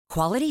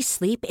Quality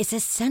sleep is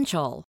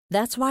essential.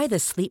 That's why the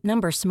Sleep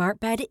Number Smart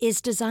Bed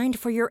is designed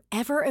for your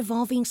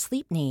ever-evolving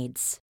sleep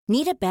needs.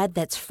 Need a bed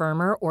that's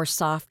firmer or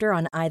softer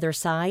on either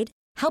side?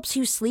 Helps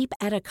you sleep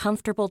at a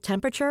comfortable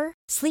temperature?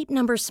 Sleep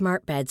Number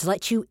Smart Beds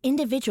let you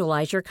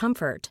individualize your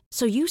comfort,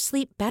 so you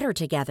sleep better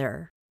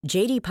together.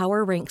 J.D.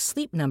 Power ranks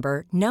Sleep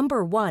Number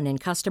number 1 in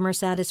customer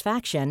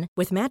satisfaction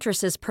with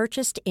mattresses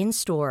purchased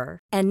in-store.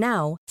 And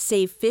now,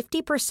 save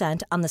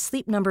 50% on the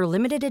Sleep Number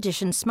Limited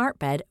Edition Smart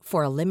Bed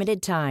for a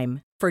limited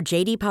time. For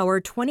J.D. Power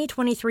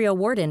 2023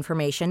 award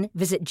information,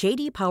 visit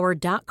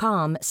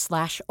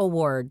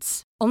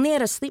jdpower.com/awards. Only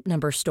at a Sleep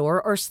Number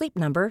store or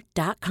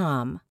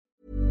sleepnumber.com.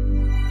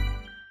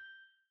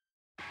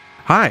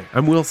 Hi,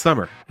 I'm Will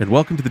Summer, and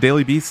welcome to the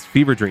Daily Beast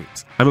Fever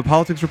Dreams. I'm a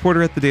politics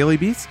reporter at the Daily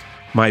Beast.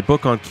 My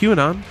book on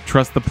QAnon,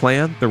 Trust the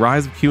Plan, The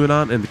Rise of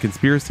QAnon and the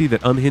Conspiracy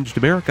That Unhinged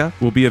America,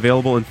 will be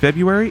available in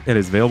February and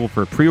is available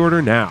for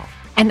pre-order now.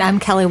 And I'm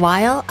Kelly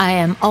Weil. I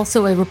am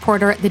also a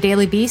reporter at the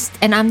Daily Beast,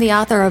 and I'm the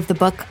author of the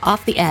book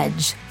Off the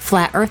Edge,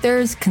 Flat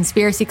Earthers,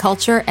 Conspiracy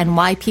Culture, and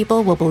Why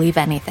People Will Believe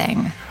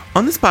Anything.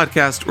 On this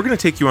podcast, we're going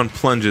to take you on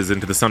plunges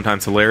into the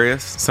sometimes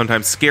hilarious,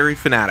 sometimes scary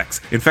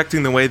fanatics,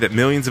 infecting the way that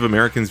millions of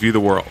Americans view the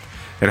world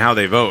and how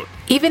they vote.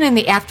 Even in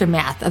the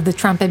aftermath of the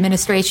Trump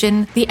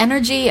administration, the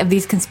energy of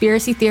these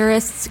conspiracy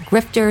theorists,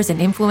 grifters, and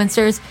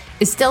influencers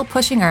is still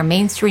pushing our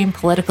mainstream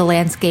political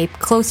landscape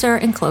closer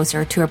and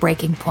closer to a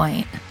breaking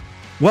point.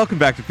 Welcome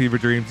back to Fever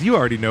Dreams. You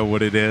already know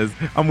what it is.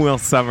 I'm Will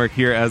Summer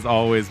here, as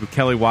always, with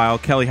Kelly Weil.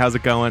 Kelly, how's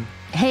it going?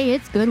 Hey,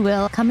 it's good,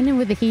 Will. Coming in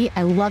with the heat.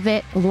 I love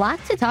it. A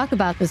lot to talk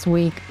about this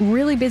week.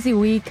 Really busy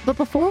week. But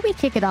before we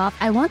kick it off,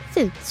 I want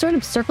to sort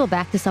of circle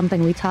back to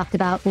something we talked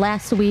about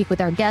last week with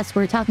our guests.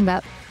 We were talking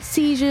about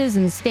sieges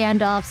and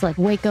standoffs like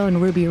Waco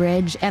and Ruby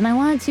Ridge. And I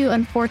wanted to,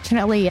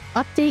 unfortunately,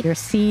 update your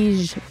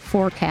siege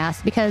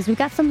forecast because we've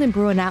got something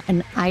brewing out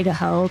in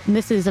Idaho. And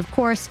this is, of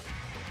course,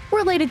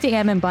 related to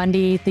Ammon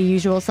Bundy, the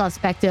usual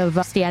suspect of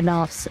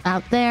standoffs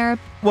out there.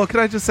 Well, could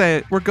I just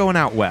say, we're going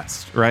out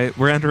west, right?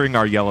 We're entering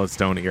our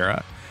Yellowstone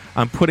era.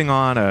 I'm putting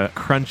on a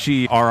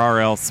crunchy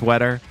RRL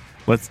sweater.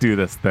 Let's do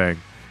this thing.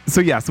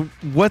 So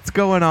what's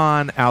going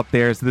on out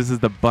there? So this is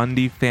the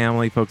Bundy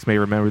family. Folks may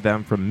remember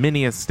them from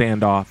many a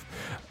standoff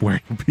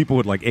where people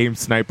would like aim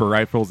sniper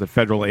rifles at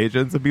federal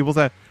agents and people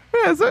say,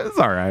 yeah, it's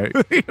all right.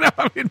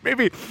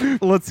 Maybe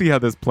let's see how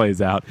this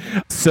plays out.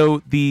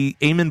 So the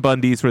Ammon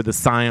Bundy, sort of the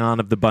scion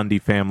of the Bundy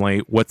family,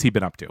 what's he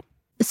been up to?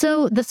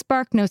 So the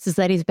Spark notes is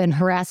that he's been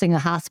harassing a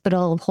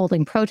hospital,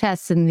 holding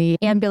protests in the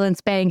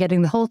ambulance bay and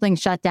getting the whole thing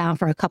shut down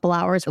for a couple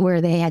hours where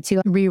they had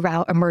to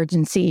reroute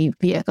emergency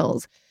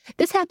vehicles.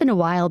 This happened a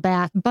while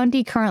back.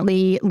 Bundy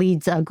currently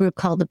leads a group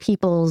called the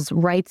People's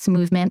Rights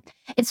Movement.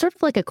 It's sort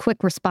of like a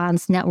quick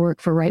response network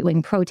for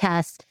right-wing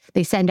protests.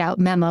 They send out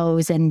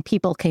memos and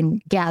people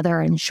can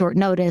gather in short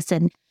notice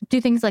and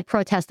do things like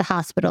protest the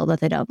hospital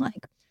that they don't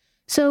like.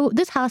 So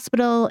this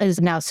hospital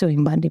is now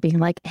suing Bundy, being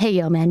like, hey,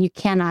 yo, man, you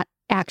cannot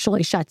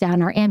actually shut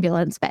down our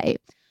ambulance bay.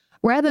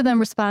 Rather than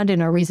respond in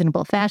a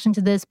reasonable fashion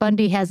to this,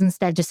 Bundy has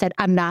instead just said,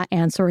 I'm not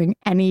answering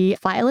any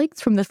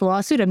filings from this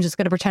lawsuit. I'm just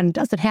going to pretend it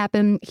doesn't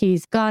happen.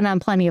 He's gone on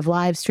plenty of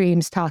live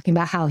streams talking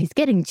about how he's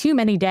getting too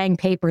many dang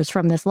papers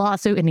from this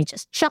lawsuit, and he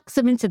just chucks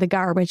them into the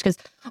garbage because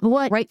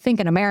what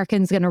right-thinking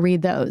American's going to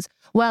read those?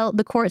 Well,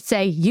 the courts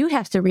say you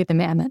have to read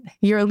them, Ammon.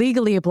 You're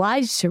legally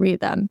obliged to read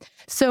them.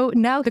 So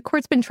now the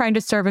court's been trying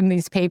to serve him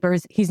these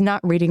papers. He's not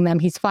reading them.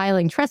 He's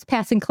filing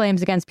trespassing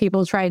claims against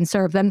people to try and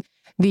serve them.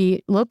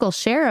 The local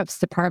sheriff's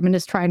department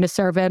is trying to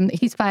serve him.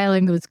 He's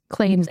filing those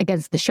claims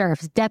against the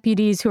sheriff's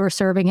deputies who are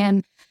serving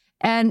him.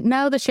 And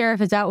now the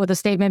sheriff is out with a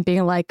statement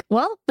being like,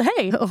 well,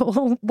 hey,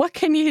 what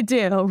can you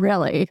do,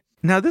 really?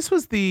 Now, this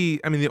was the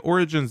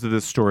origins of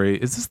this story.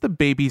 Is this the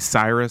Baby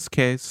Cyrus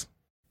case?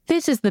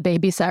 This is the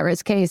Baby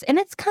Cyrus case, and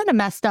it's kind of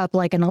messed up,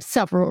 like in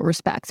several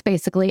respects,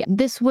 basically.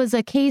 This was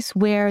a case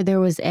where there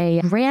was a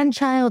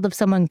grandchild of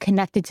someone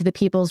connected to the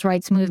People's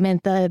Rights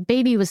Movement. The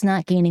baby was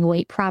not gaining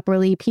weight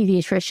properly.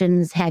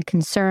 Pediatricians had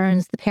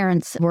concerns. The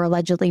parents were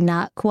allegedly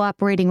not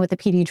cooperating with the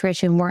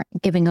pediatrician, weren't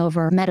giving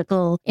over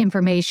medical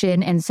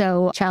information. And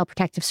so Child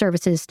Protective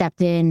Services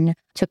stepped in,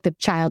 took the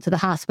child to the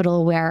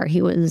hospital where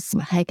he was,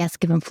 I guess,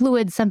 given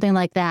fluids, something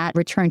like that,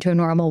 returned to a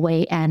normal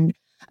weight, and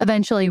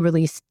eventually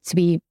released to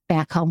be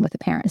back home with the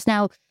parents.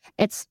 Now,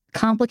 it's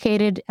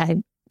complicated.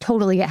 I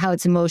totally get how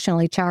it's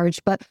emotionally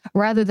charged, but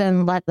rather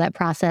than let that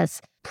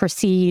process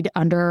proceed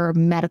under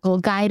medical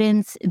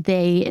guidance,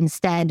 they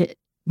instead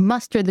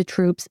mustered the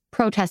troops,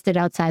 protested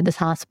outside this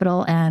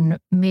hospital, and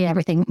made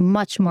everything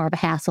much more of a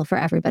hassle for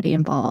everybody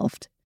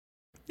involved.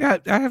 Yeah,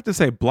 I have to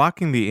say,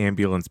 blocking the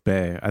ambulance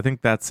bay, I think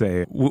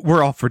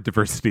we're all for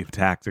diversity of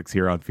tactics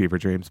here on Fever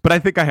Dreams, but I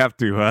think I have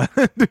to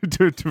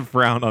to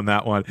frown on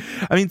that one.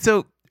 I mean,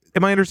 so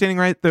am I understanding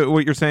right that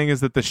what you're saying is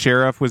that the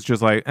sheriff was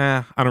just like,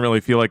 I don't really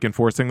feel like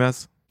enforcing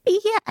this?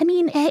 Yeah, I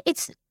mean,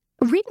 it's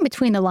reading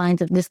between the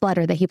lines of this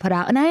letter that he put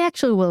out, and I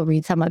actually will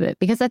read some of it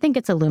because I think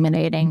it's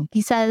illuminating.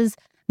 He says,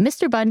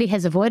 Mr. Bundy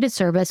has avoided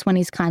service when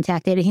he's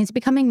contacted, and he's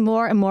becoming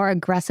more and more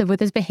aggressive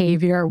with his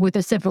behavior with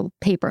the civil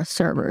paper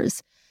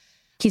servers.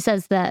 He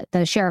says that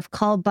the sheriff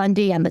called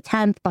Bundy on the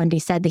 10th. Bundy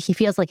said that he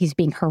feels like he's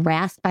being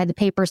harassed by the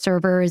paper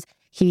servers.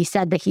 He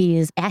said that he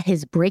is at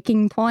his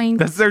breaking point.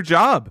 That's their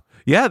job.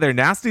 Yeah, they're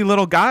nasty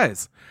little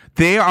guys.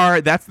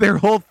 That's their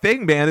whole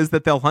thing, man, is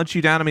that they'll hunt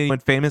you down. I mean,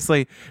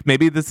 famously,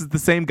 maybe this is the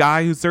same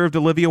guy who served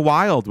Olivia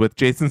Wilde with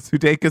Jason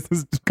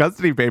Sudeikis'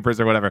 custody papers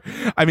or whatever.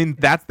 I mean,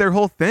 that's their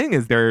whole thing,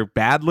 is they're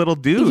bad little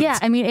dudes. Yeah,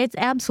 I mean, it's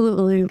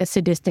absolutely a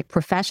sadistic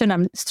profession.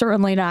 I'm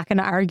certainly not going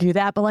to argue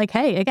that. But like,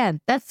 hey,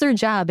 again, that's their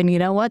job. And you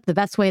know what? The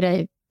best way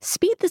to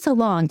speed this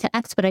along, to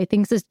expedite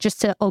things, is just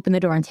to open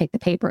the door and take the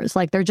papers.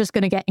 Like, they're just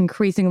going to get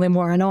increasingly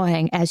more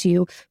annoying as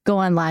you go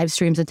on live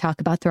streams and talk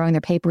about throwing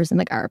their papers in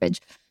the garbage.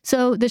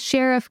 So the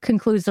sheriff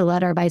concludes the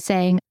letter by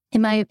saying,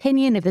 "In my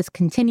opinion, if this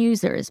continues,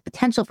 there is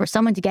potential for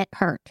someone to get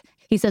hurt."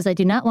 He says, "I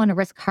do not want to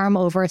risk harm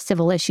over a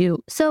civil issue."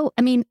 So,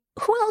 I mean,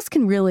 who else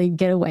can really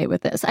get away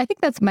with this? I think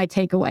that's my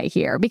takeaway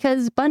here,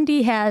 because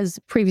Bundy has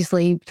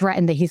previously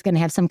threatened that he's going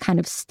to have some kind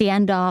of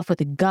standoff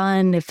with a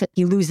gun if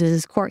he loses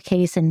his court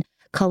case and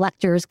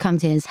collectors come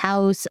to his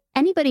house.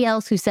 Anybody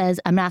else who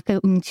says, "I'm not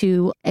going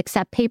to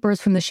accept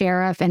papers from the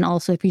sheriff, and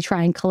also if you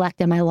try and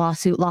collect on my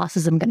lawsuit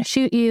losses, I'm going to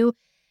shoot you,"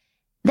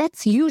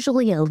 that's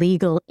usually a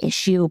legal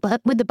issue.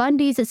 But with the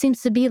Bundys, it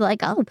seems to be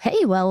like, oh,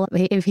 hey, well,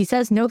 if he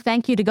says no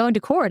thank you to going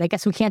to court, I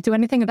guess we can't do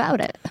anything about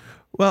it.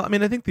 Well, I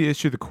mean, I think the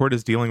issue the court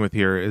is dealing with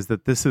here is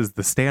that this is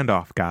the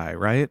standoff guy,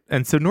 right?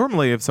 And so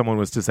normally if someone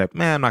was to say,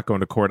 "Man, I'm not going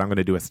to court, I'm going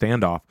to do a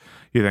standoff,"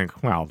 you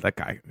think, well, that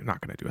guy not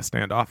going to do a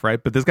standoff,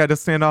 right? But this guy does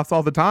standoffs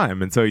all the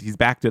time, and so he's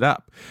backed it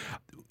up.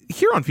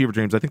 Here on Fever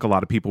Dreams, I think a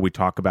lot of people we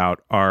talk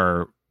about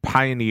are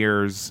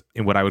pioneers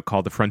in what I would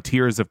call the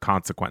frontiers of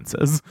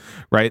consequences,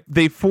 right?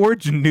 They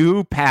forge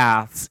new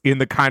paths in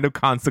the kind of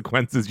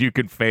consequences you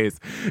can face.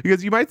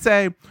 Because you might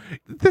say,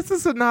 this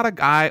is not a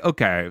guy,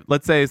 okay,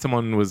 let's say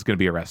someone was going to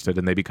be arrested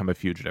and they become a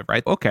fugitive,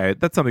 right? Okay,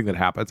 that's something that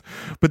happens.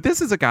 But this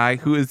is a guy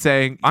who is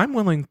saying, "I'm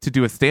willing to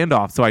do a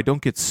standoff so I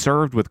don't get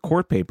served with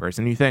court papers."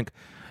 And you think,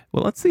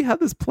 well, let's see how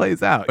this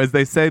plays out. As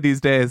they say these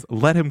days,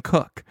 let him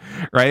cook,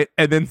 right?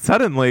 And then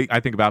suddenly,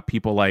 I think about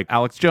people like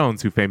Alex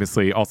Jones, who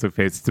famously also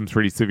faced some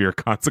pretty severe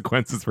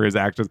consequences for his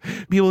actions.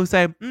 People who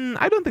say,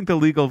 I don't think the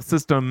legal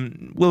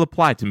system will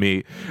apply to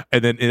me.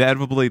 And then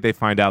inevitably, they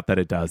find out that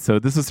it does. So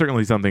this is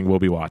certainly something we'll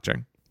be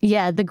watching.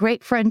 Yeah, the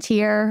great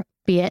frontier,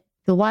 be it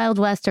the Wild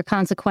West or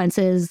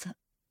consequences.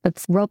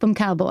 Let's rope 'em,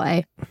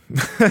 cowboy.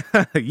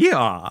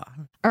 Yeah.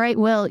 All right,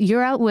 Will,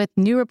 you're out with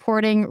new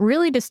reporting,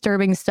 really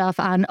disturbing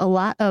stuff on a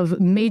lot of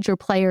major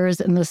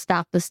players in the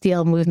Stop the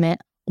Steal movement.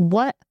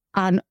 What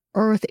on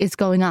earth is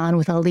going on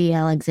with Ali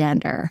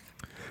Alexander?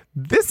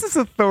 This is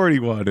a thorny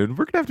one, and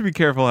we're going to have to be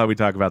careful how we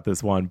talk about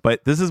this one,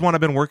 but this is one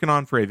I've been working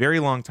on for a very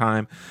long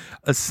time.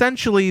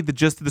 Essentially, the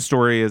gist of the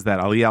story is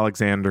that Ali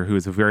Alexander, who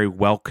is a very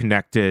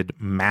well-connected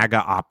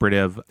MAGA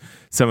operative,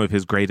 some of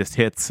his greatest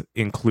hits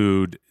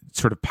include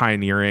sort of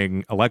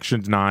pioneering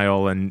election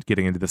denial and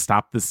getting into the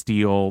Stop the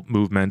Steal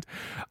movement.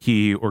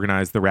 He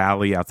organized the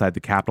rally outside the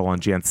Capitol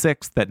on Jan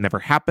 6th that never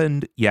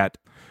happened, yet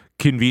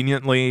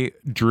conveniently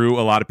drew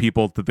a lot of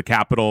people to the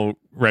Capitol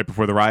right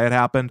before the riot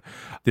happened.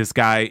 This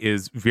guy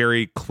is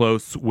very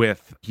close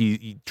with,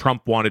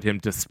 Trump wanted him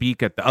to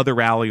speak at the other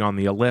rally on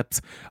the Ellipse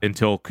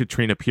until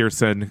Katrina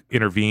Pearson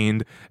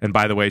intervened. And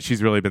by the way,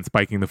 she's really been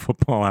spiking the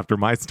football after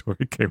my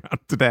story came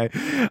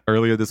out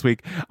earlier this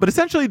week. But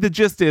essentially the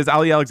gist is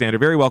Ali Alexander,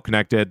 very well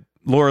connected,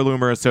 Laura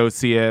Loomer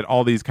associate,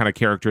 all these kind of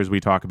characters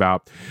we talk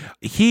about.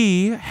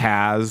 He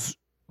has,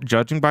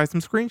 judging by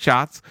some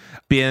screenshots,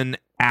 been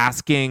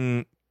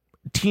asking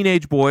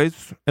teenage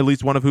boys, at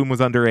least one of whom was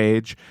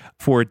underage,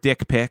 for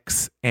dick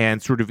pics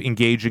and sort of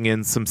engaging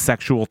in some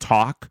sexual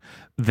talk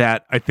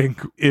that I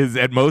think is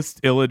at most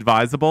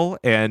ill-advisable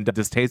and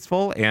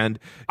distasteful. And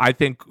I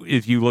think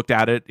if you looked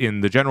at it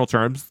in the general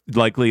terms,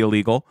 likely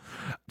illegal.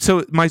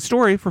 So my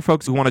story, for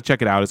folks who want to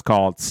check it out, is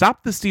called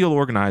 "Stop the Steal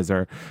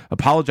Organizer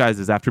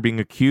Apologizes After Being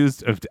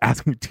Accused of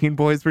Asking Teen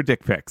Boys for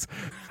Dick Pics."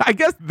 I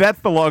guess that's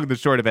the long and the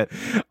short of it.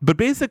 But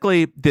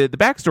basically, the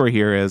backstory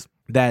here is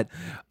that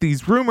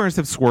these rumors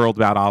have swirled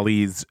about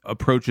Ali's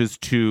approaches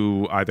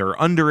to either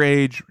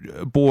underage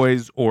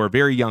boys or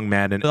very young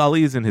men. And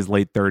Ali is in his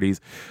late 30s.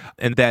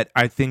 And that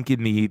I think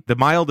in the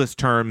mildest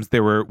terms,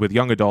 there were, with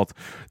young adults,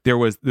 there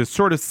was this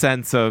sort of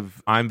sense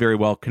of, I'm very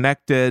well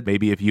connected.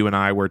 Maybe if you and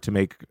I were to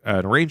make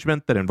an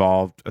arrangement that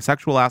involved a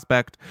sexual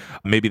aspect,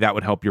 maybe that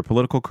would help your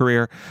political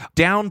career.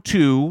 Down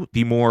to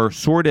the more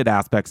sordid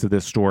aspects of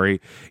this story,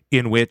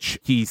 in which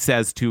he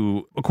says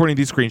to, according to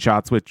these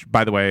screenshots, which,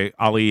 by the way,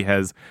 Ali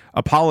has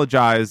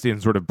apologized in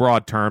sort of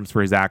broad terms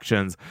for his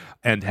actions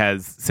and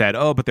has said,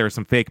 oh, but there are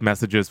some fake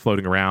messages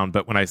floating around.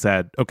 But when I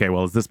said, okay,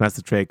 well, is this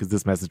message fake? Is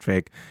this message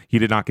fake? He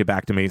did not get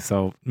back to me.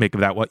 So make of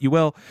that what you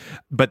will.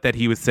 But that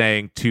he was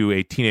saying to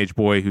a teenage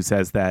boy who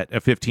says that, a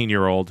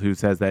 15-year-old who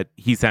says that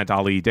he sent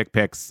Ali dick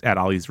pics at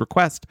Ali's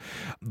request,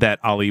 that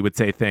Ali would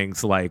say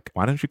things like,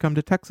 why don't you come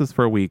to Texas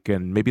for a week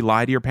and maybe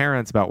lie to your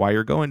parents about why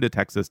you're going to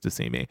Texas to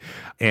see me?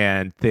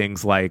 And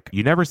things like,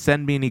 you never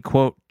send me any,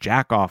 quote,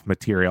 jack off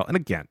material. And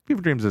again,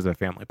 Fever Dreams is a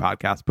family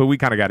podcast, but we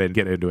kind of got to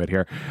get into it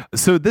here.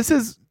 So this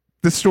is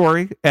the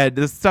story, and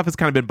this stuff has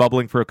kind of been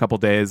bubbling for a couple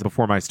days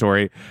before my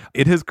story,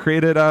 it has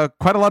created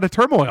quite a lot of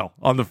turmoil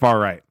on the far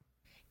right.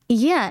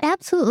 Yeah,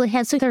 absolutely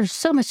has. So there's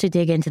so much to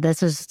dig into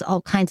this. There's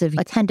all kinds of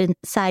attendant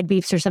side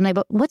beefs or something.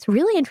 But what's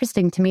really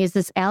interesting to me is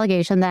this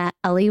allegation that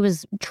Ali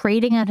was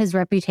trading on his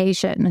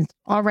reputation, his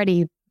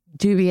already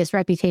dubious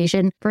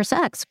reputation, for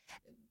sex.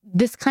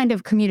 This kind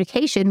of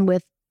communication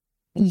with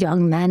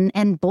young men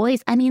and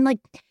boys. I mean, like,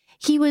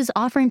 he was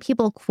offering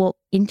people, quote,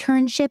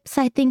 internships,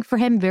 I think, for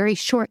him, very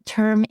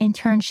short-term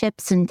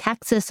internships in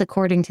Texas,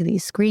 according to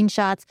these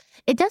screenshots.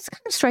 It does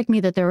kind of strike me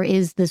that there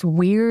is this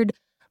weird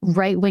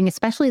right wing,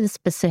 especially the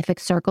specific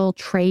circle,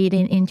 trade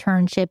in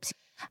internships.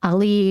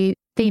 Ali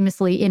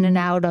famously in and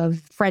out of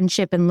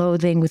friendship and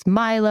loathing with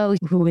Milo,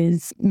 who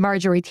is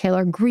Marjorie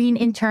Taylor Greene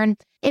intern.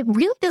 It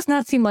really does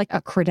not seem like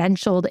a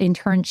credentialed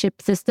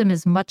internship system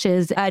as much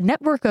as a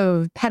network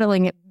of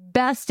peddling at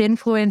best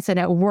influence and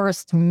at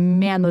worst,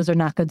 man, those are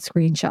not good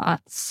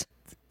screenshots.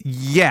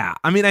 Yeah.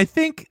 I mean, I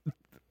think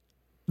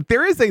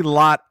there is a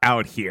lot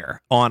out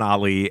here on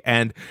Ali.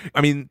 And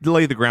I mean, to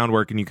lay the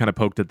groundwork, and you kind of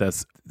poked at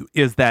this,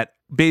 is that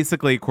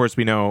basically, of course,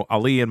 we know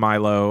Ali and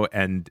Milo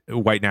and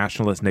white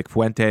nationalist Nick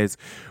Fuentes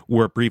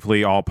were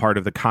briefly all part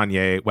of the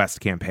Kanye West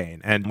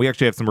campaign. And we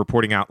actually have some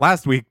reporting out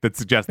last week that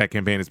suggests that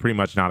campaign is pretty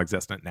much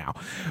non-existent now.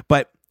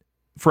 But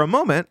for a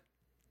moment,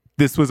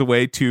 this was a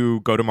way to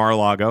go to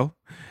Mar-a-Lago,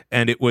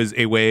 and it was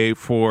a way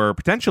for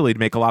potentially to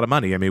make a lot of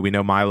money. I mean, we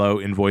know Milo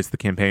invoiced the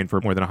campaign for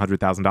more than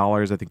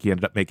 $100,000. I think he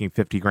ended up making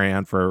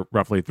 $50,000 for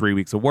roughly 3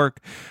 weeks of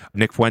work.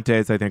 Nick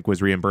Fuentes, I think,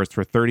 was reimbursed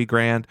for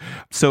 $30,000.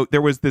 So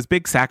there was this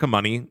big sack of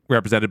money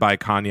represented by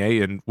Kanye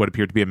in what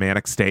appeared to be a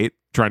manic state,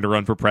 trying to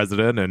run for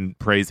president and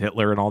praise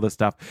Hitler and all this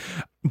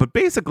stuff. But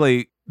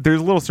basically,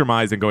 there's a little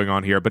surmising going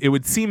on here, but it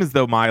would seem as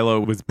though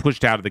Milo was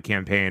pushed out of the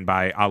campaign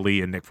by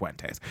Ali and Nick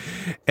Fuentes.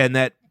 And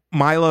that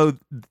Milo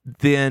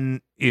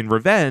then, in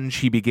revenge,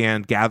 he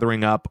began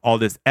gathering up all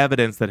this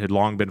evidence that had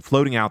long been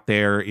floating out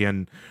there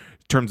in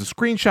terms of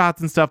screenshots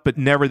and stuff, but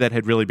never that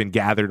had really been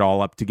gathered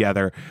all up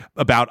together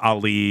about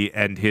Ali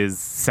and his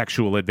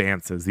sexual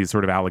advances, these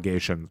sort of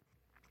allegations.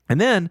 And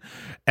then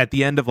at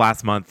the end of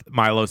last month,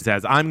 Milo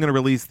says, I'm going to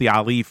release the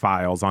Ali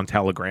files on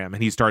Telegram.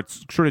 And he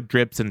starts sort of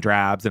drips and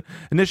drabs. And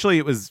initially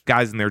it was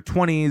guys in their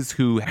 20s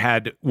who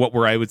had what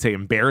were, I would say,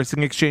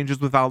 embarrassing exchanges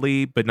with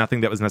Ali, but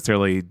nothing that was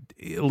necessarily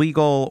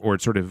illegal or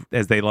sort of,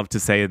 as they love to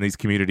say in these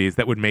communities,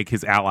 that would make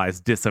his allies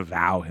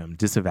disavow him.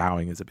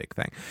 Disavowing is a big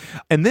thing.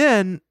 And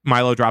then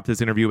Milo dropped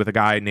this interview with a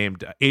guy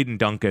named Aiden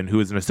Duncan, who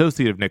is an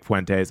associate of Nick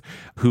Fuentes,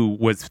 who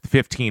was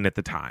 15 at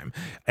the time,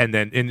 and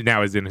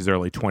now is in his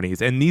early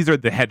 20s. And these are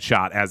the headshot,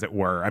 as it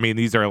were. I mean,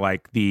 these are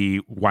like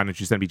the why don't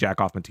you send me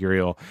jack off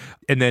material.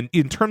 And then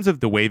in terms of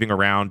the waving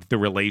around the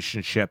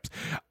relationships,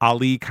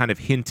 Ali kind of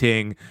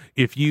hinting,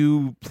 if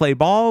you play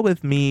ball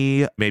with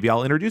me, maybe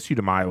I'll introduce you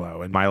to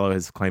Milo. And Milo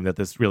has claimed that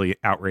this really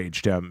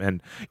outraged him.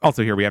 And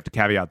also here we have to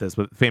caveat this,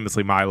 but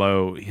famously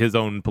Milo, his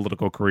own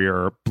political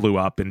career blew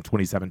up in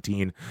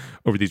 2017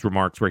 over these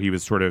remarks where he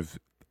was sort of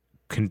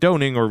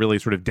condoning or really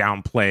sort of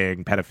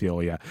downplaying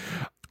pedophilia.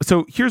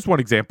 So here's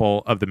one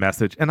example of the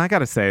message. And I got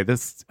to say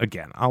this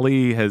again,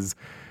 Ali has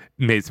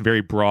made some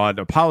very broad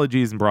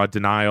apologies and broad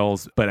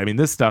denials, but I mean,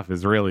 this stuff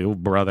is really, oh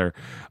brother.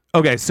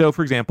 Okay. So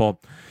for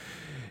example,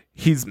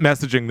 he's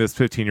messaging this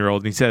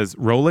 15-year-old and he says,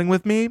 rolling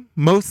with me?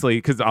 Mostly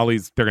because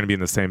they're going to be in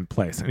the same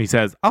place. And he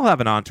says, I'll have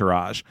an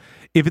entourage.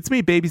 If it's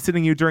me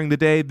babysitting you during the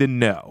day, then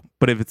no.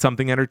 But if it's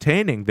something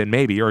entertaining, then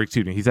maybe. Or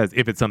excuse me, he says,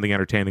 if it's something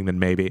entertaining, then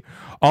maybe.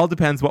 All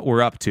depends what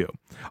we're up to.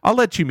 I'll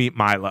let you meet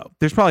Milo.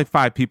 There's probably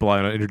 5 people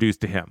I'll introduce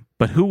to him.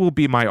 But who will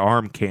be my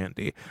arm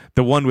candy?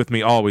 The one with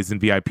me always in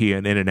VIP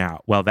and in and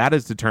out. Well, that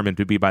is determined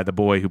to be by the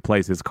boy who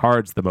plays his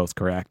cards the most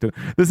correct.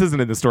 This isn't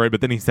in the story,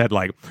 but then he said,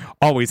 like,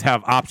 always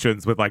have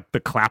options with, like, the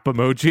clap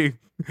emoji.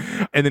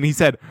 And then he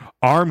said,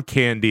 arm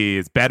candy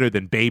is better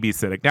than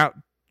babysitting. Now,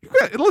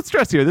 let's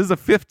stress here, this is a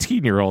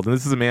 15-year-old, and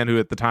this is a man who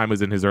at the time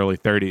was in his early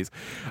 30s.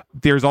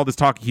 There's all this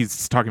talk.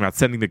 He's talking about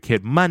sending the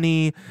kid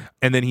money,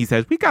 and then he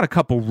says, we got a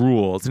couple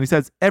rules. And he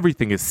says,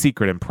 everything is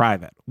secret and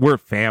private. We're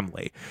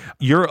family.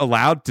 You're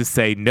allowed to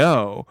say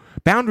no.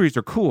 Boundaries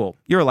are cool.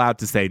 You're allowed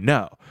to say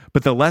no.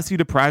 But the less you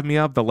deprive me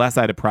of, the less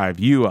I deprive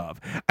you of.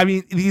 I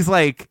mean, he's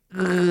like,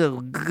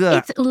 ugh.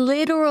 It's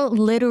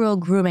literal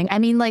grooming. I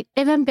mean, like,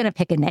 if I'm going to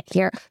pick a nit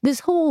here,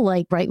 this whole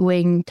like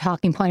right-wing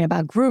talking point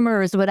about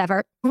groomers,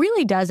 whatever,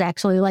 really does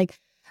actually like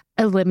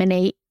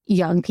eliminate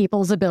young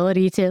people's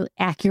ability to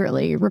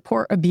accurately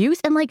report abuse.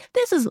 And like,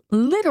 this is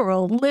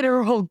literal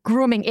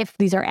grooming if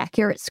these are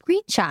accurate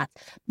screenshots.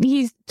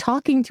 He's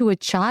talking to a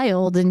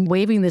child and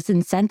waving this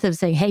incentive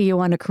saying, hey, you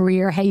want a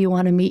career? Hey, you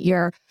want to meet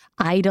your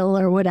idol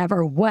or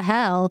whatever.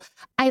 Well,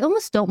 I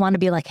almost don't want to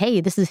be like,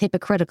 hey, this is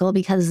hypocritical,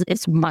 because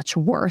it's much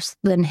worse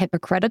than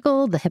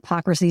hypocritical. The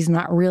hypocrisy is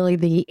not really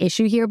the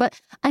issue here. But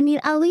I mean,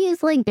 Ali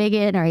is like big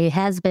in, or he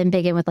has been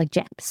big in with like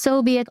Jack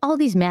Posobiec, all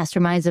these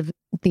masterminds of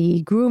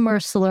the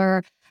groomer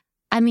slur.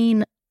 I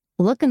mean,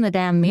 look in the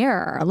damn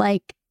mirror.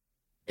 Like,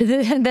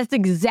 That's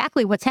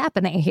exactly what's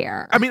happening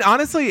here. I mean,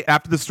 honestly,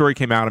 after the story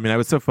came out, I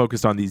was so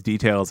focused on these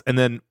details. And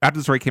then after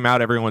the story came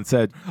out, everyone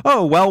said,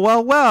 oh,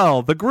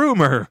 well, the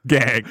groomer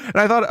gang. And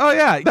I thought, oh,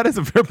 yeah, that is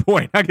a fair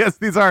point. I guess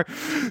these are.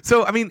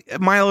 So,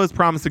 Milo is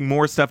promising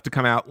more stuff to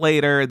come out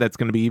later that's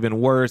going to be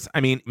even worse.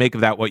 Make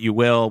of that what you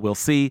will. We'll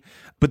see.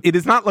 But it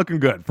is not looking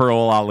good for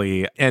old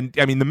Ali. And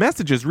the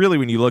messages really,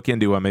 when you look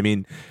into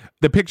them,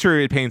 the picture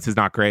it paints is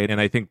not great.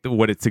 And I think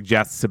what it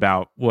suggests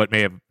about what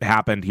may have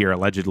happened here,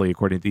 allegedly,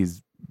 according to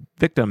these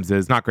victims,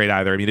 is not great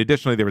either.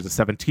 Additionally, there was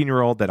a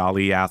 17-year-old that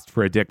Ali asked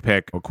for a dick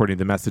pic, according to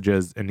the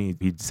messages, and he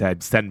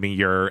said, send me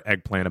your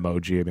eggplant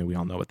emoji. We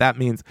all know what that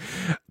means.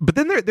 But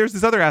then there's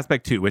this other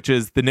aspect too, which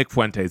is the Nick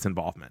Fuentes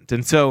involvement.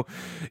 And so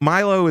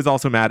Milo is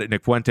also mad at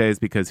Nick Fuentes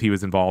because he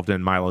was involved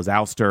in Milo's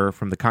ouster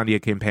from the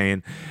Kanye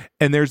campaign.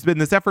 And there's been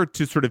this effort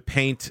to sort of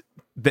paint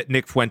that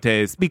Nick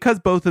Fuentes, because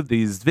both of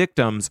these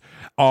victims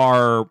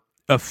are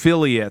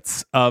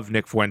affiliates of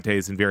Nick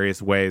Fuentes in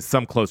various ways,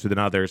 some closer than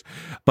others.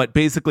 But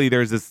basically,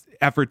 there's this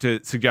effort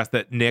to suggest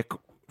that Nick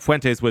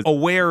Fuentes was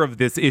aware of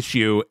this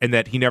issue and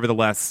that he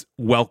nevertheless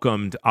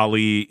welcomed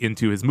Ali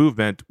into his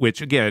movement,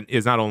 which, again,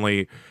 is not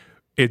only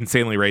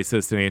insanely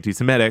racist and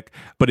anti-Semitic,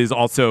 but is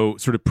also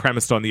sort of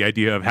premised on the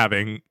idea of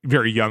having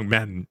very young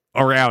men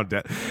around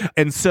it.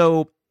 And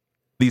so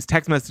these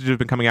text messages have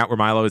been coming out where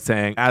Milo is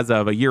saying, as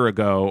of a year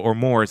ago or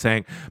more,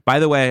 saying, by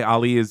the way,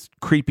 Ali is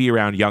creepy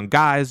around young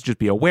guys. Just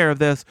be aware of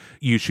this.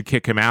 You should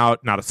kick him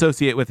out, not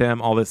associate with him,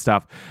 all this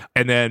stuff.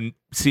 And then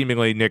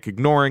seemingly Nick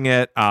ignoring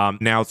it.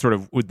 Now sort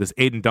of with this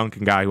Aiden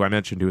Duncan guy who I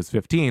mentioned who was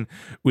 15,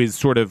 was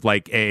sort of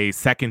like a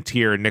second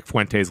tier Nick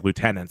Fuentes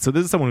lieutenant. So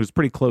this is someone who's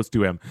pretty close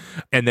to him.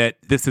 And that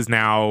this is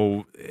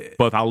now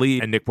both Ali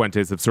and Nick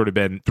Fuentes have sort of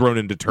been thrown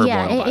into turmoil.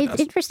 Yeah,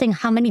 it's interesting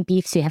how many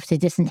beefs you have to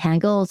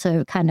disentangle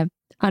to kind of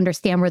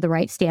understand where the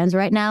right stands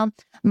right now.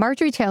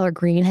 Marjorie Taylor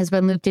Greene has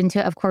been looped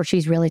into, of course,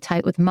 she's really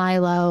tight with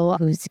Milo,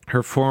 who's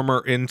her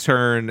former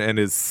intern and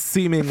is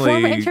seemingly...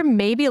 Former intern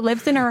maybe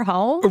lives in her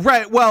home?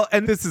 Right. Well,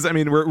 and this is,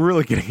 we're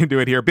really getting into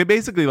it here, but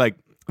basically, like,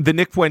 the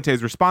Nick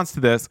Fuentes response to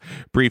this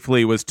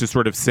briefly was to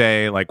sort of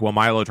say, like, well,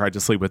 Milo tried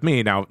to sleep with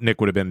me. Now, Nick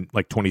would have been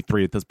like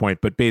 23 at this point,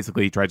 but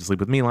basically he tried to sleep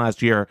with me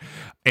last year,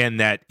 and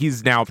that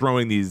he's now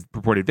throwing these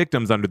purported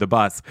victims under the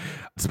bus,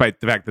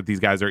 despite the fact that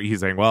he's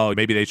saying, well,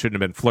 maybe they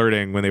shouldn't have been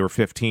flirting when they were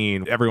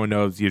 15. Everyone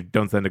knows you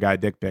don't send a guy a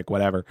dick pic,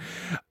 whatever.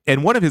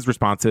 And one of his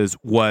responses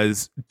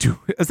was to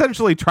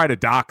essentially try to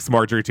dox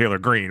Marjorie Taylor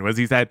Greene, was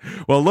he said,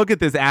 well, look at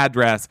this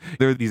address.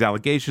 There are these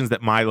allegations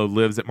that Milo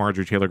lives at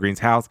Marjorie Taylor Greene's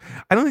house.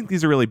 I don't think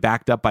these are really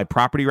backed up by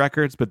property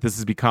records, but this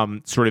has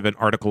become sort of an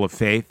article of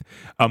faith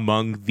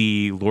among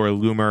the Laura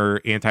Loomer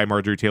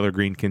anti-Marjorie Taylor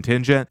Greene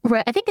contingent.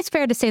 Right. I think it's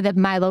fair to say that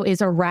Milo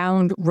is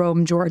around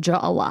Rome, Georgia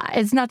a lot.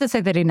 It's not to say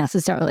that he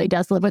necessarily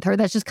does live with her.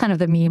 That's just kind of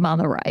the meme on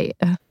the right.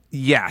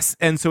 Yes.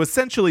 And so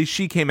essentially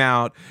she came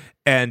out,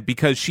 and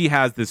because she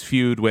has this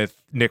feud with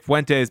Nick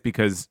Fuentes,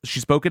 because she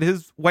spoke at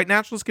his white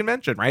nationalist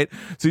convention, right?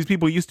 So these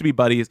people used to be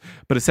buddies,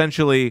 but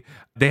essentially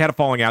they had a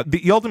falling out.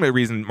 The ultimate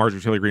reason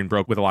Marjorie Taylor Greene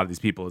broke with a lot of these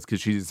people is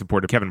because she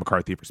supported Kevin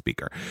McCarthy for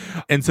speaker.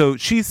 And so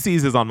she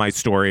seizes on my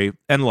story.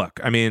 And look,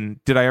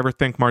 did I ever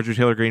think Marjorie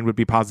Taylor Greene would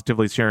be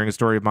positively sharing a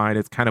story of mine?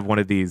 It's kind of one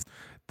of these,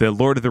 the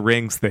Lord of the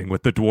Rings thing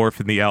with the dwarf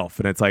and the elf.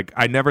 And it's like,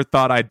 I never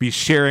thought I'd be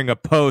sharing a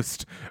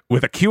post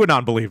with a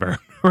QAnon believer,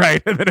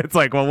 right? And then it's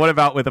like, well, what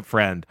about with a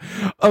friend?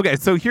 Okay,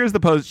 so here's the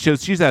post.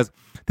 She says,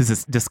 this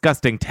is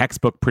disgusting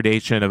textbook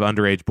predation of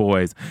underage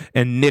boys,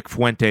 and Nick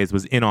Fuentes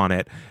was in on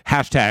it.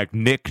 Hashtag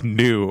Nick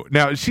knew.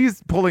 Now,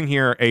 she's pulling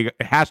here a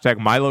hashtag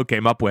Milo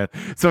came up with.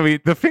 So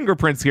the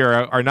fingerprints here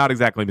are not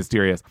exactly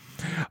mysterious.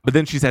 But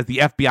then she says the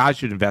FBI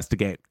should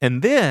investigate.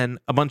 And then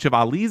a bunch of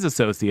Ali's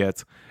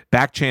associates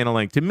back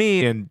channeling to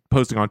me and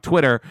posting on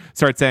Twitter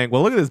start saying,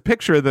 well, look at this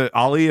picture of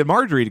Ali and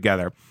Marjorie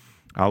together.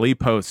 Ali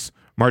posts,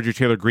 Marjorie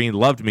Taylor Greene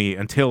loved me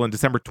until in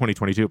December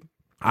 2022.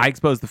 I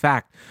exposed the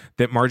fact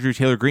that Marjorie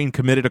Taylor Greene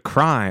committed a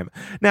crime.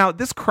 Now,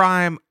 this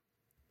crime,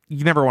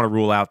 you never want to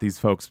rule out these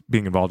folks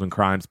being involved in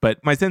crimes, but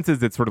my sense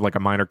is it's sort of like a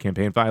minor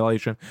campaign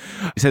violation.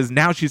 It says,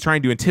 now she's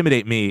trying to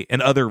intimidate me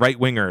and other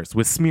right-wingers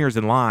with smears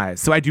and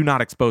lies, so I do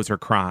not expose her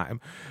crime.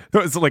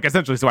 So like,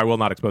 essentially, so I will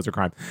not expose her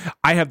crime.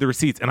 I have the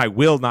receipts, and I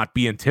will not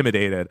be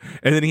intimidated.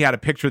 And then he had a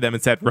picture of them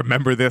and said,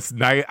 remember this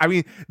night?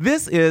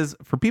 This is,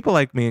 for people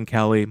like me and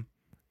Kelly,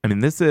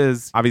 this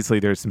is, obviously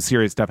there's some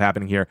serious stuff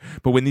happening here,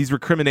 but when these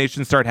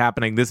recriminations start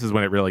happening, this is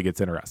when it really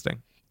gets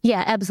interesting.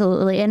 Yeah,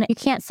 absolutely. And you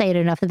can't say it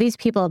enough that these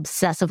people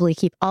obsessively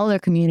keep all their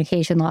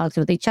communication logs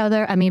with each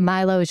other.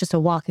 Milo is just a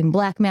walking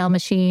blackmail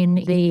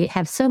machine. They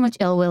have so much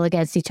ill will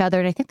against each other.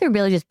 And I think they're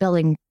really just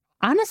building,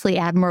 honestly,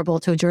 admirable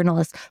to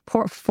journalists,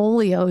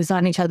 portfolios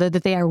on each other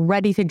that they are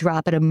ready to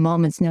drop at a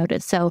moment's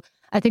notice. So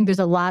I think there's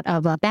a lot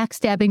of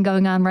backstabbing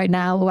going on right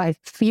now. I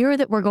fear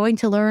that we're going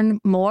to learn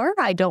more.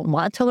 I don't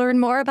want to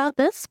learn more about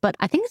this, but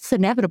I think it's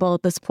inevitable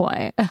at this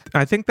point.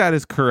 I think that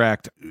is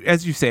correct.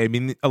 As you say,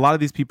 a lot of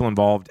these people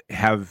involved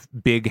have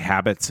big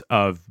habits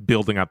of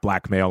building up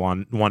blackmail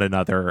on one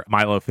another.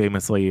 Milo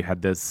famously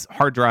had this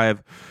hard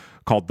drive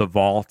called The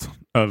Vault,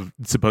 of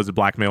supposed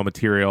blackmail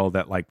material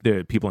that like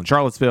the people in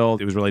Charlottesville,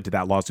 it was related to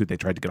that lawsuit. They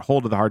tried to get a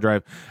hold of the hard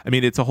drive. I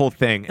mean, it's a whole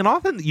thing. And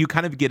often you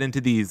kind of get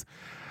into these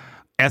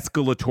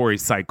escalatory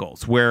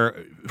cycles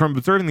where from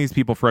observing these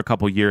people for a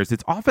couple years,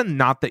 it's often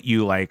not that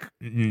you like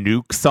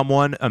nuke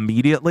someone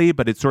immediately,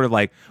 but it's sort of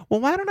like,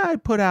 well, why don't I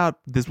put out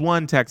this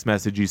one text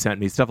message you sent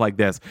me, stuff like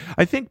this.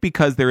 I think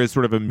because there is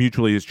sort of a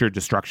mutually assured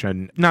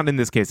destruction, not in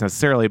this case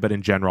necessarily, but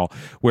in general,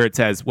 where it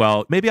says,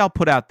 well, maybe I'll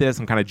put out this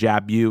and kind of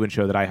jab you and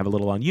show that I have a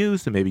little on you,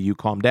 so maybe you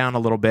calm down a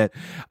little bit,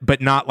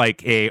 but not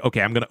like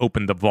okay, I'm going to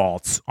open the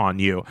vaults on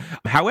you.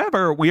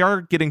 However, we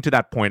are getting to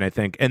that point, I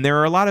think, and there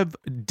are a lot of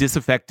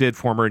disaffected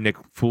former Nick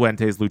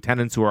Fuentes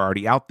lieutenants who are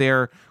already out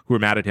there who are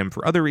mad at him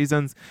for other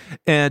reasons.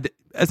 And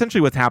essentially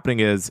what's happening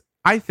is,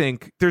 I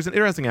think there's an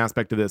interesting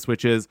aspect of this,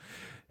 which is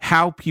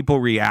how people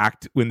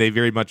react when they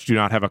very much do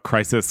not have a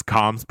crisis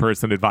comms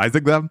person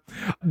advising them.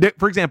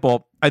 For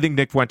example, I think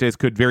Nick Fuentes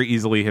could very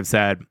easily have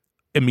said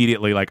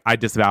immediately, like, I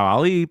disavow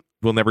Ali,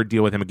 we'll never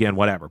deal with him again,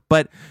 whatever.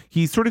 But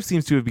he sort of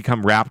seems to have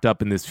become wrapped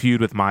up in this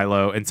feud with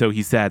Milo. And so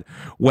he said,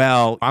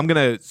 well, I'm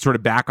going to sort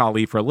of back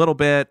Ali for a little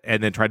bit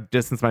and then try to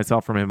distance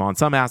myself from him on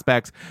some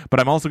aspects. But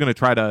I'm also going to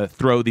try to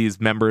throw these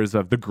members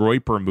of the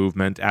Groyper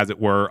movement, as it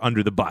were,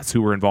 under the bus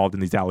who were involved in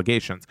these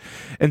allegations.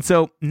 And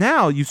so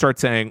now you start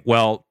saying,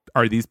 well,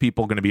 are these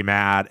people going to be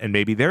mad? And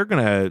maybe they're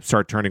going to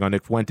start turning on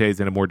Nick Fuentes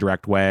in a more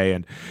direct way.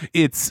 And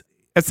it's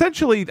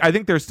essentially, I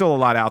think there's still a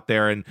lot out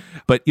there.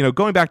 But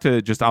going back to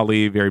just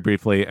Ali very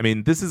briefly, I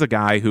mean, this is a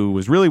guy who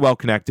was really well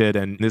connected.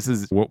 And this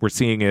is what we're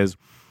seeing is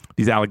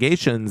these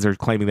allegations are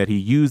claiming that he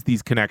used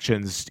these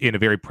connections in a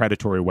very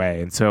predatory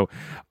way. And so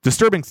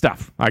disturbing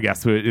stuff, I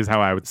guess, is how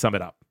I would sum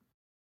it up.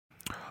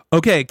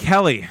 Okay,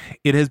 Kelly,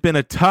 it has been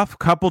a tough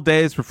couple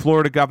days for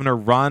Florida Governor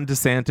Ron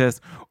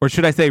DeSantis, or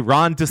should I say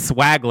Ron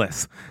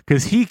DeSwagless,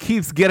 because he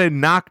keeps getting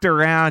knocked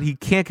around. He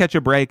can't catch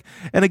a break.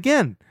 And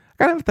again,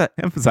 I have to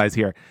emphasize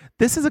here,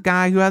 this is a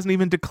guy who hasn't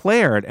even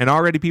declared, and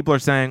already people are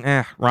saying,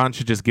 Ron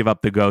should just give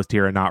up the ghost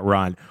here and not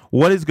run.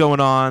 What is going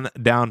on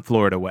down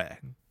Florida way?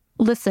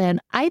 Listen,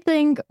 I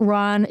think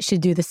Ron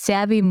should do the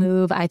savvy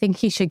move. I think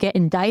he should get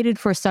indicted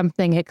for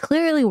something. It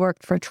clearly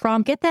worked for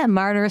Trump. Get that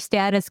martyr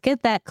status,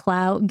 get that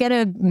clout, get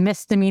a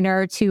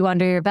misdemeanor or two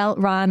under your belt,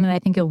 Ron, and I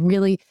think you'll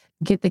really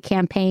get the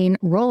campaign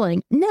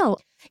rolling. No,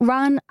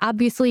 Ron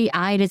obviously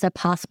eyed as a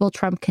possible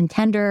Trump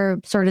contender,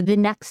 sort of the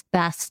next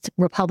best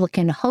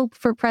Republican hope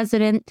for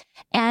president.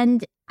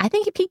 And I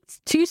think he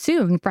peaked too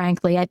soon,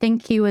 frankly. I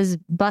think he was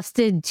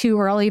busted too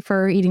early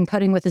for eating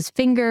pudding with his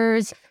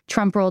fingers.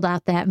 Trump rolled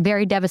out that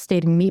very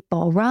devastating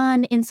meatball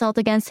Ron insult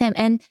against him.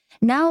 And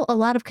now a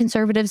lot of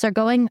conservatives are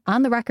going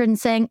on the record and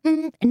saying,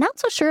 not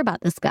so sure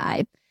about this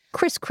guy.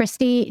 Chris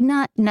Christie,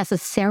 not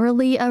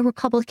necessarily a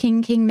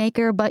Republican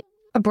kingmaker, but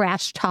a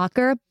brash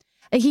talker.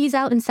 He's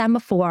out in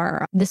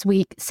Semaphore this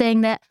week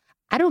saying that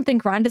I don't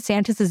think Ron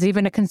DeSantis is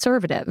even a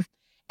conservative.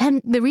 And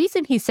the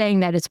reason he's saying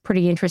that is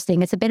pretty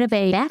interesting. It's a bit of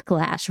a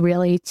backlash,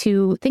 really,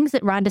 to things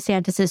that Ron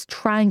DeSantis is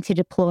trying to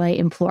deploy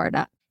in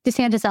Florida.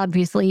 DeSantis,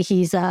 obviously,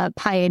 he's a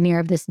pioneer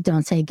of this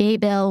Don't Say Gay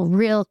bill,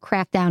 real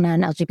crackdown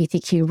on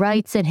LGBTQ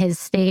rights in his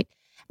state,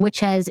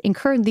 which has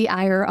incurred the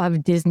ire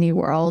of Disney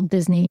World.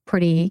 Disney,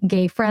 pretty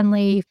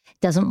gay-friendly,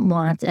 doesn't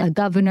want a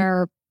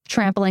governor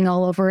trampling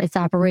all over its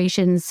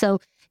operations. So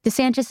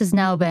DeSantis has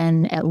now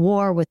been at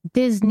war with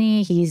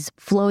Disney. He's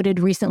floated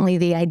recently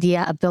the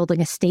idea of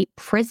building a state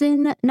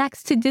prison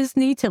next to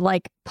Disney to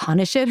like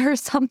punish it or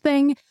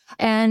something.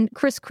 And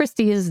Chris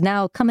Christie is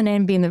now coming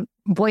in being the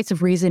voice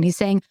of reason. He's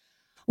saying,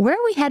 where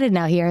are we headed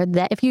now here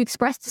that if you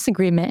express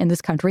disagreement in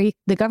this country,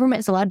 the government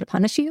is allowed to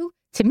punish you?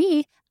 To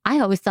me, I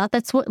always thought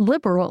that's what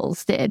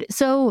liberals did.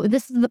 So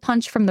this is the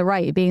punch from the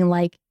right being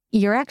like,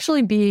 you're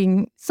actually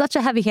being such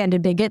a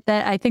heavy-handed bigot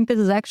that I think this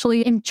is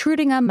actually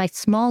intruding on my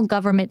small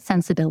government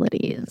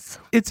sensibilities.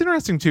 It's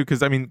interesting, too,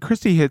 because, I mean,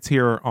 Christie hits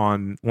here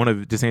on one of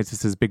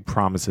DeSantis' big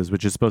promises,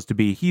 which is supposed to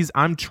be,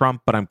 I'm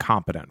Trump, but I'm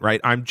competent,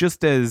 right? I'm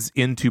just as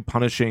into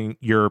punishing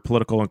your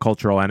political and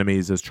cultural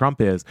enemies as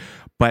Trump is,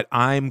 but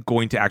I'm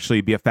going to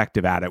actually be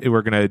effective at it.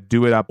 We're going to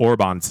do it up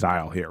Orban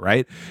style here,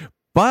 right?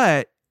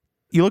 But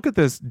you look at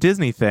this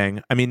Disney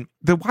thing. I mean,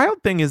 the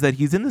wild thing is that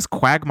he's in this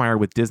quagmire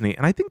with Disney.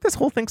 And I think this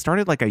whole thing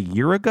started like a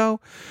year ago.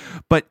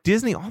 But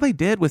Disney, all they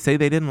did was say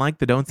they didn't like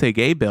the Don't Say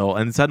Gay bill.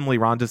 And suddenly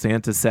Ron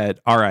DeSantis said,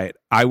 all right,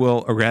 I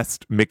will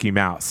arrest Mickey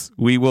Mouse.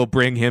 We will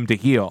bring him to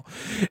heel.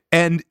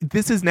 And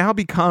this has now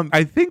become,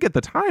 I think at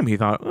the time he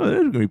thought, this is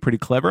going to be pretty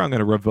clever. I'm going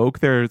to revoke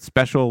their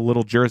special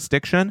little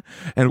jurisdiction.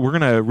 And we're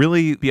going to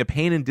really be a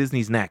pain in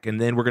Disney's neck. And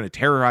then we're going to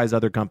terrorize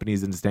other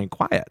companies into staying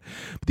quiet.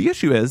 But the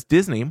issue is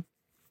Disney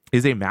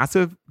is a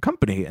massive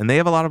company and they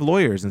have a lot of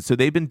lawyers. And so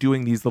they've been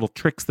doing these little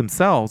tricks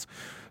themselves.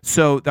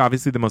 So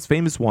obviously the most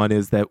famous one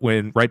is that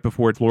when right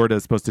before Florida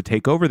is supposed to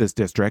take over this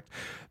district,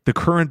 the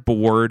current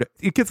board,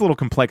 it gets a little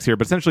complex here,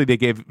 but essentially they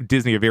gave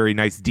Disney a very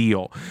nice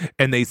deal.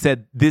 And they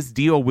said this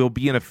deal will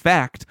be in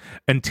effect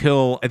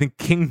until I think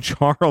King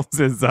Charles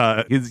is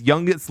his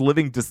youngest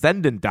living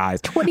descendant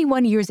dies.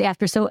 21 years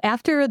after. So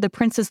after the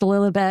Princess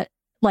Lilibet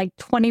like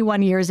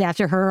 21 years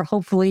after her,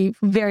 hopefully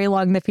very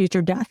long in the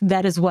future death,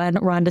 that is when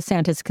Ron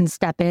DeSantis can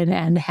step in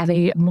and have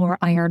a more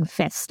iron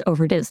fist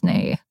over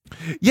Disney.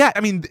 Yeah,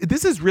 I mean,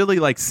 this is really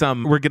like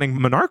we're getting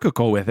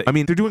monarchical with it. I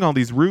mean, they're doing all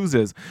these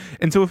ruses.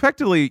 And so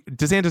effectively,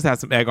 DeSantis has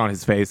some egg on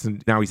his face.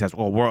 And now he says,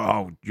 well,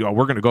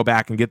 we're going to go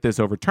back and get this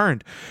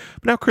overturned.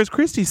 But now Chris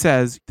Christie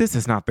says, this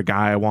is not the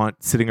guy I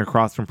want sitting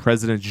across from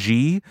President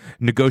Xi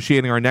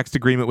negotiating our next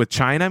agreement with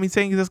China. I mean,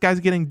 saying this guy's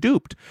getting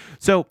duped.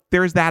 So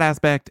there's that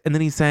aspect. And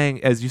then he's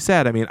saying, as you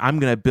said, I mean, I'm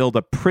going to build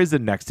a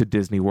prison next to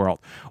Disney World.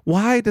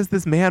 Why does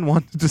this man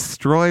want to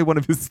destroy one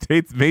of his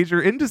state's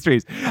major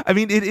industries? I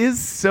mean, it is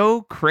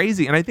so crazy.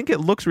 And I think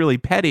it looks really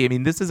petty. I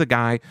mean, this is a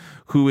guy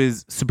who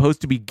is supposed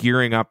to be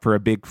gearing up for a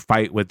big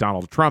fight with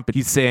Donald Trump. But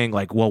he's saying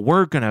like, well,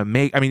 we're going to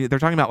make, I mean, they're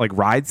talking about like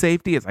ride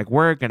safety. It's like,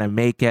 we're going to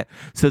make it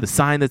so the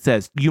sign that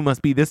says you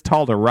must be this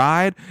tall to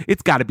ride,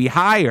 it's got to be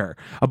higher.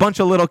 A bunch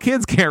of little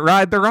kids can't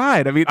ride the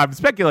ride. I mean, I'm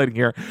speculating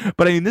here,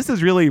 but I mean, this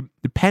is really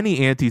penny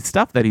ante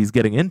stuff that he's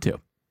getting into.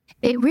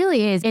 It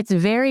really is. It's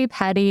very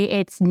petty.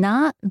 It's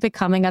not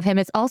becoming of him.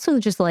 It's also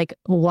just like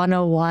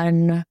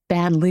 101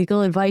 bad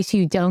legal advice.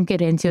 You don't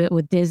get into it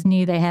with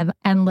Disney. They have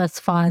endless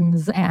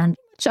funds and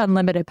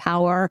unlimited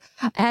power.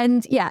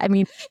 And yeah, I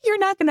mean, you're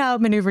not going to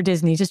outmaneuver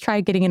Disney. Just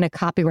try getting in a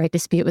copyright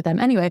dispute with them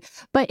anyway.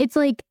 But it's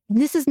like,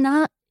 this is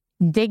not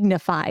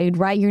dignified,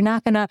 right? You're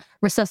not going to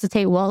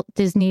resuscitate Walt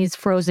Disney's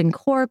frozen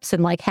corpse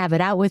and like have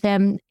it out with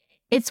him.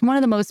 It's one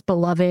of the most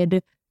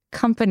beloved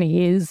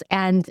companies,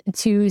 and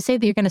to say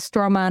that you're going to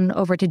storm on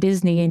over to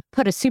Disney and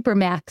put a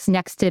Supermax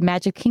next to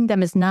Magic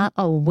Kingdom is not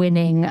a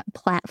winning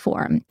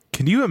platform.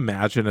 Can you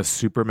imagine a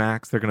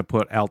Supermax? They're going to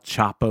put El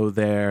Chapo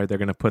there. They're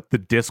going to put the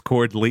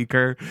Discord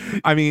leaker.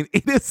 I mean,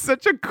 it is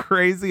such a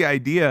crazy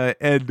idea.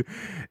 And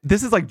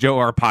this is like Joe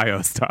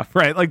Arpaio stuff,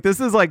 right? Like this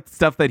is like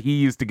stuff that he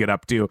used to get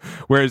up to,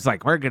 where it's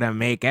like, we're going to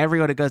make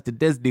everyone who goes to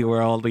Disney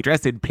World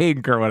dress in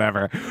pink or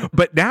whatever.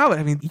 But now,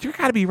 I mean, you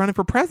got to be running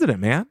for president,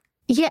 man.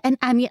 Yeah, and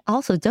I mean,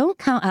 also don't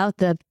count out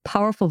the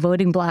powerful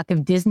voting bloc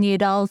of Disney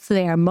adults.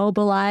 They are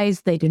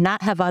mobilized. They do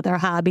not have other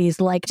hobbies.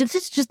 Like, this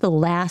is just the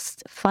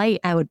last fight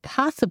I would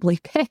possibly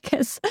pick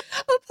as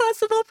a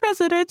possible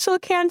presidential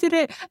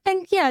candidate.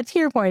 And yeah, to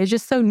your point, it's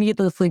just so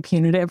needlessly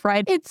punitive,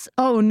 right? It's,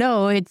 oh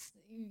no,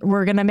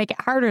 we're going to make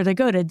it harder to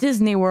go to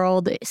Disney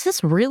World. Is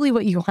this really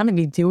what you want to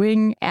be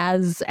doing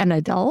as an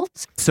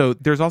adult? So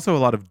there's also a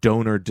lot of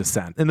donor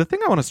dissent. And the thing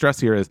I want to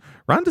stress here is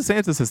Ron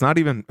DeSantis has not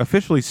even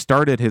officially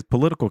started his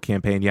political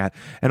campaign yet.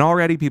 And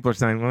already people are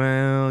saying,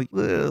 well,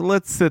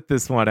 let's sit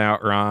this one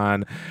out,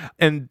 Ron.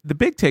 And the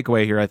big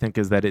takeaway here, I think,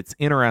 is that it's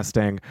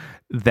interesting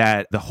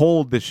that the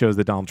hold this shows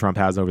that Donald Trump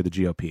has over the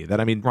GOP. That,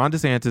 I mean, Ron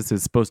DeSantis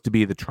is supposed to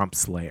be the Trump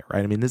slayer,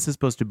 right? I mean, this is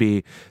supposed to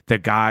be the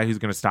guy who's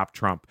going to stop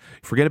Trump.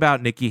 Forget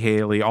about Nikki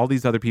Haley, all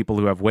these other people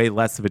who have way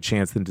less of a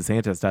chance than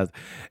DeSantis does.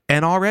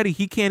 And already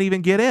he can't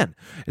even get in.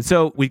 And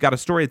so we've got a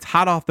story. It's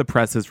hot off the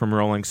presses from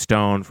Rolling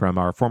Stone, from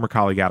our former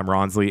colleague Adam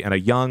Ronsley, and a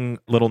young,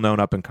 little known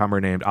up and comer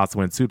named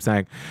Asawin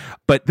Supsang.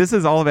 But this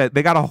is all of it.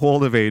 They got a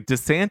hold of a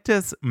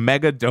DeSantis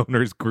mega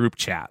donors group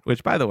chat,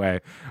 which, by the way,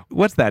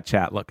 what's that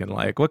chat looking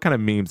like? What kind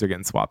of memes are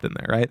getting swapped in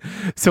there, right?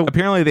 So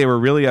apparently they were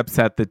really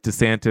upset that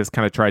DeSantis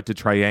kind of tried to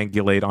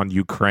triangulate on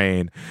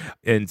Ukraine.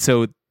 And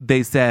so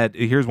they said,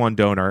 here's one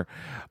donor.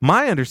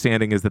 My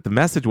understanding is that the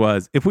message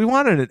was, if we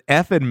wanted an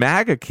effing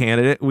MAGA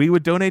candidate, we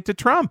would donate to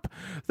Trump.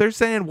 They're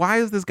saying, why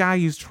is this guy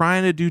who's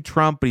trying to do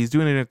Trump, but he's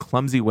doing it in a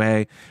clumsy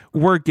way?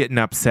 We're getting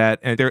upset.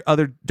 And their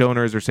other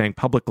donors are saying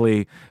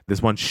publicly,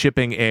 this one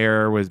Shipping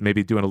Air was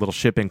maybe doing a little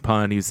shipping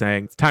pun. He's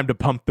saying, it's time to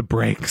pump the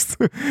brakes.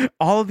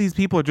 All of these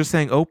people are just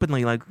saying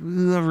openly, like,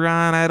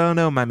 Ron, I don't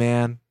know, my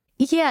man.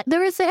 Yeah, there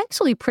was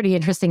actually a pretty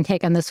interesting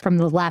take on this from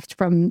the left,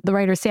 from the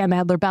writer Sam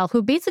Adler-Bell,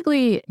 who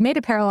basically made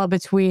a parallel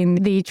between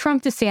the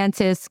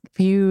Trump-DeSantis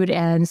feud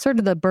and sort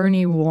of the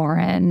Bernie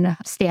Warren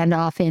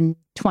standoff in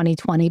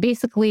 2020.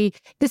 Basically,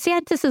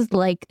 DeSantis is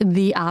like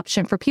the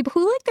option for people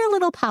who like their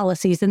little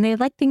policies and they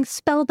like things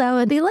spelled out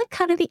and they like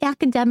kind of the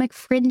academic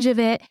fringe of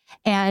it.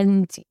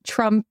 And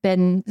Trump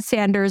and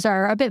Sanders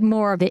are a bit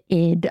more of the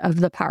id of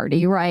the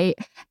party, right?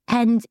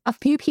 And a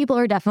few people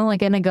are definitely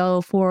going to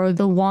go for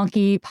the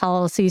wonky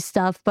policy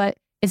stuff, but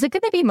is it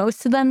going to be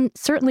most of them?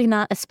 Certainly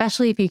not,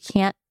 especially if you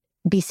can't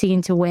be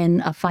seen to win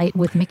a fight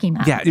with Mickey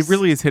Mouse. Yeah, it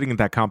really is hitting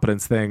that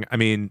competence thing. I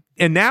mean,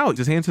 and now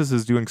DeSantis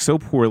is doing so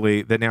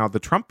poorly that now the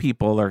Trump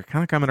people are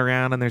kind of coming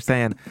around and they're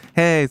saying,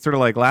 hey, sort of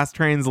like last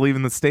train's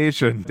leaving the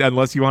station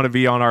unless you want to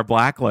be on our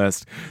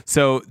blacklist.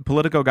 So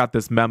Politico got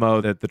this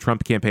memo that the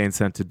Trump campaign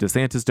sent to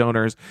DeSantis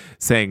donors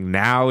saying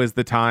now is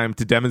the time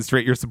to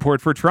demonstrate your support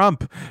for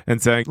Trump,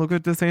 and saying, look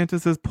at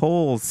DeSantis's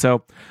polls.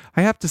 So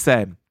I have to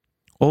say,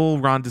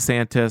 old Ron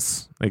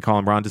DeSantis, they call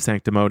him Ron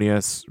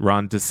DeSanctimonious,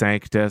 Ron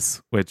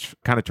DeSanctus, which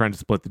kind of trying to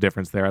split the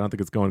difference there. I don't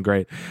think it's going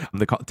great.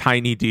 They call it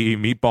Tiny D,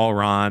 Meatball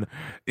Ron.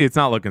 It's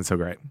not looking so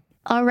great.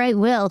 All right,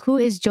 Will, who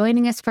is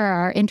joining us for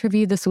our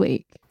interview this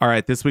week? All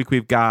right, this week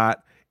we've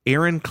got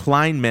Aaron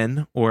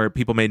Kleinman, or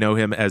people may know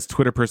him as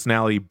Twitter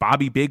personality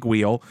Bobby Big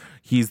Wheel.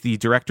 He's the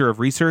director of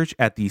research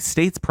at the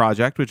States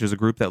Project, which is a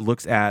group that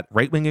looks at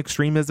right-wing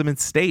extremism in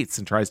states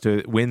and tries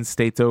to win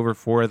states over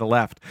for the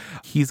left.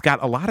 He's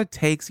got a lot of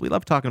takes. We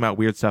love talking about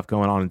weird stuff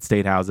going on in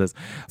state houses,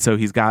 so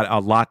he's got a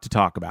lot to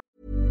talk about.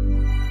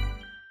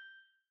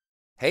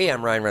 Hey,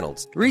 I'm Ryan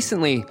Reynolds.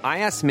 Recently, I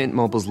asked Mint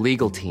Mobile's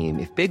legal team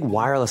if big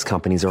wireless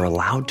companies are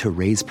allowed to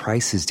raise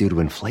prices due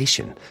to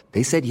inflation.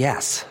 They said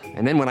yes.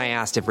 And then when I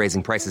asked if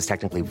raising prices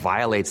technically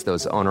violates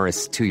those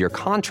onerous two-year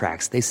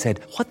contracts, they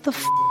said, "What the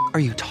f*** are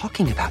you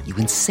talking about, you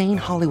insane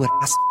Hollywood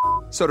ass?"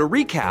 So to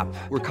recap,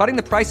 we're cutting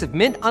the price of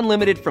Mint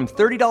Unlimited from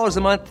 $30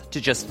 a month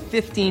to just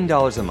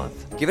 $15 a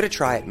month. Give it a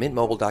try at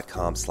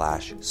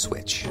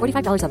mintmobile.com/switch.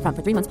 $45 up front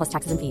for 3 months plus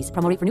taxes and fees.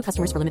 Promo rate for new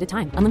customers for limited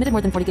time. Unlimited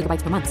more than 40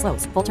 gigabytes per month.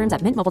 Slows full terms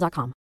at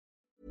mintmobile.com.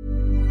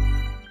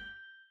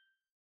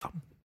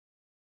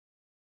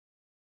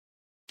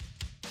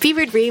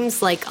 Fever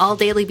Dreams, like all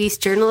Daily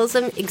Beast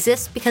journalism,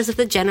 exists because of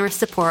the generous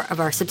support of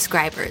our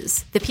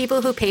subscribers, the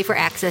people who pay for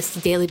access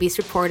to Daily Beast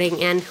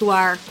reporting and who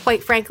are,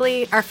 quite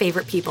frankly, our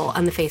favorite people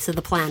on the face of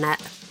the planet.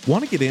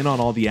 Want to get in on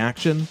all the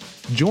action?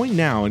 Join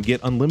now and get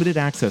unlimited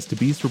access to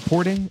Beast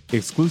reporting,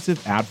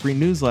 exclusive ad-free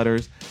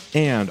newsletters,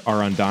 and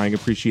our undying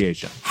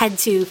appreciation. Head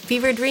to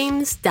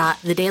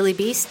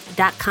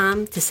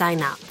feverdreams.thedailybeast.com to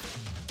sign up.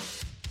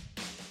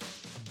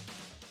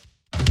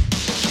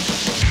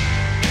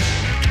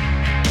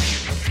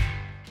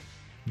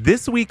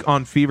 This week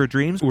on Fever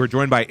Dreams, we're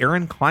joined by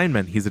Aaron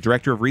Kleinman. He's the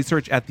director of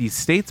research at the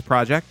States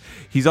Project.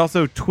 He's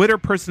also Twitter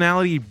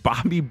personality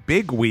Bobby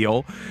Big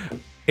Wheel.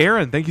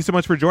 Aaron, thank you so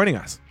much for joining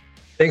us.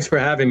 Thanks for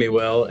having me,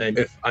 Will. And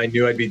if I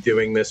knew I'd be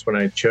doing this when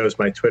I chose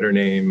my Twitter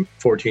name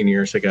 14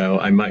 years ago,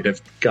 I might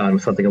have gone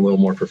with something a little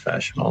more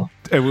professional.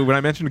 And when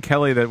I mentioned to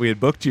Kelly that we had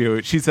booked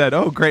you, she said,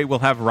 "Oh, great, we'll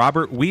have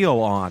Robert Wheel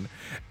on."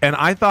 And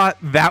I thought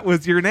that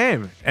was your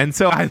name. And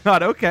so I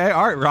thought, okay,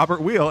 all right,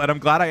 Robert Wheel. And I'm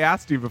glad I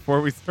asked you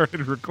before we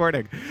started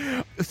recording.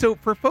 So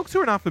for folks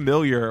who are not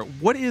familiar,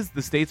 what is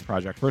the States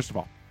Project, first of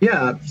all?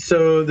 Yeah,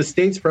 so the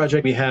States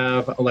Project, we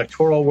have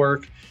electoral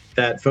work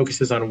that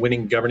focuses on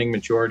winning governing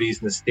majorities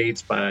in the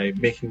states by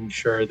making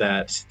sure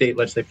that state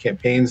legislative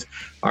campaigns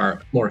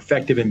are more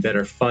effective and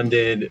better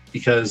funded,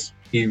 because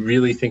we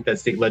really think that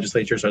state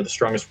legislatures are the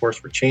strongest force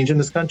for change in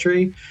this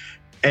country.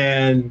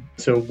 And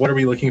so what are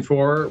we looking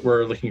for?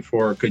 We're looking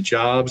for good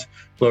jobs,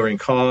 lowering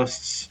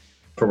costs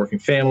for working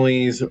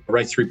families,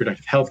 rights to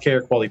reproductive health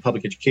care, quality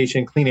public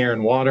education, clean air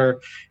and water.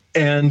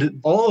 And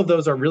all of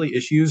those are really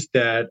issues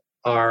that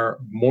are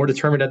more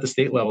determined at the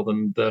state level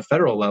than the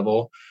federal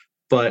level.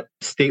 But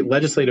state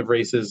legislative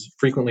races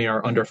frequently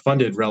are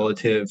underfunded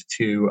relative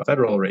to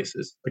federal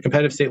races. A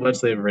competitive state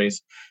legislative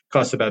race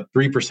costs about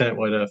 3%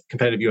 what a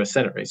competitive U.S.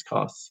 Senate race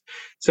costs.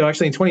 So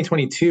actually in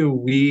 2022,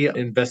 we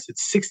invested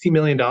 $60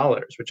 million,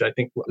 which I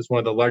think was one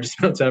of the largest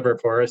amounts ever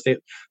for a state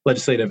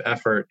legislative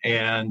effort.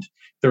 And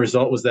the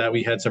result was that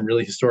we had some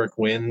really historic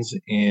wins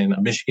in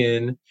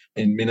Michigan,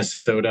 in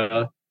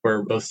Minnesota,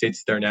 where both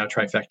states are now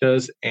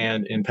trifectas,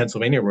 and in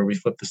Pennsylvania, where we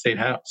flipped the state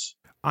house.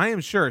 I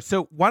am sure.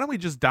 So why don't we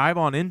just dive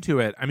on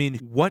into it? I mean,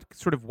 what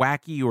sort of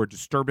wacky or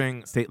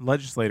disturbing state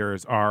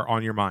legislators are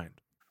on your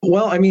mind?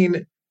 Well, I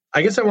mean,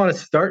 I guess I want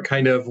to start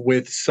kind of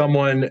with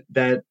someone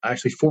that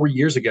actually 4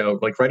 years ago,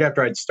 like right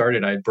after I'd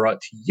started, I brought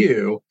to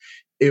you.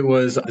 It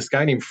was this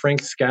guy named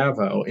Frank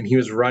Scavo, and he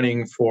was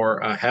running for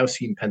a House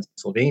seat in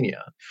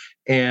Pennsylvania.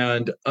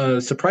 And a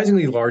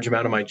surprisingly large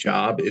amount of my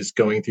job is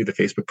going through the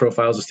Facebook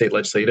profiles of state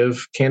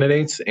legislative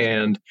candidates.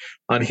 And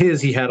on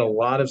his, he had a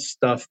lot of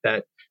stuff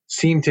that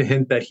seemed to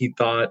hint that he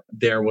thought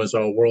there was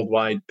a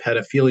worldwide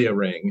pedophilia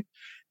ring.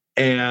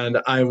 And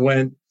I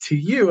went to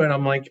you and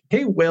I'm like,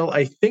 hey, Will,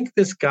 I think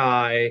this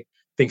guy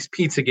thinks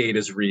Pizzagate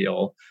is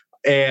real.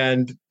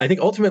 And I think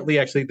ultimately,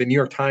 actually, the New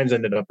York Times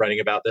ended up writing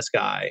about this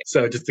guy.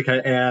 So just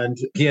to and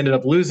he ended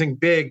up losing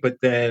big, but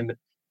then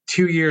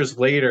 2 years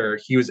later,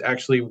 he was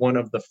actually one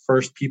of the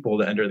first people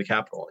to enter the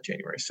Capitol on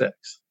January 6th.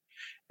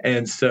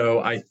 And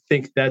so I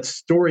think that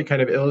story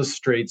kind of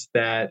illustrates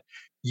that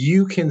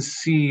you can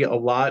see a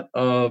lot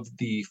of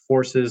the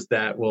forces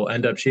that will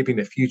end up shaping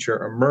the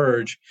future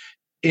emerge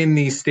in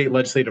these state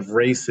legislative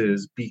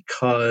races,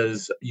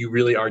 because you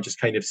really are just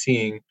kind of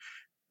seeing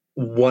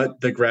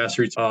what the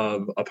grassroots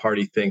of a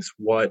party thinks,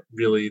 what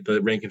really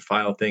the rank and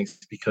file thinks,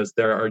 because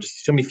there are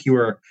just so many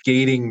fewer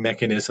gating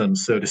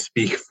mechanisms, so to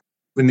speak.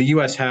 In the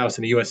U.S. House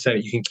and the U.S.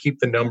 Senate, you can keep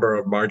the number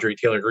of Marjorie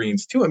Taylor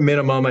Greenes to a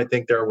minimum. I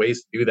think there are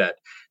ways to do that.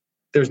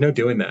 There's no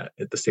doing that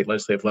at the state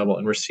legislative level.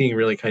 And we're seeing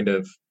really kind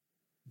of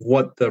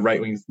what the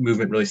right-wing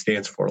movement really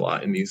stands for a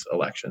lot in these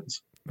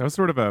elections. That was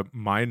sort of a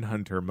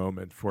Mindhunter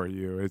moment for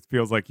you. It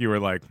feels like you were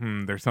like,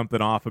 there's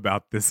something off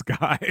about this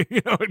guy,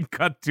 and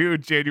cut to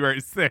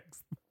January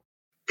 6th.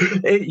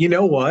 You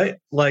know what?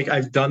 Like,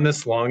 I've done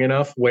this long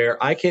enough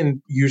where I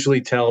can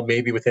usually tell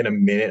maybe within a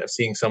minute of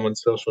seeing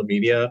someone's social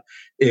media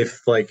if,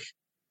 like,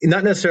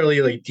 not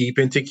necessarily like deep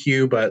into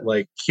Q, but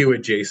like Q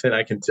adjacent,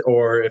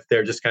 or if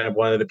they're just kind of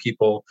one of the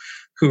people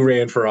who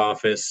ran for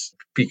office.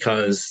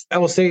 Because I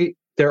will say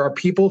there are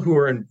people who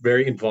are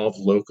very involved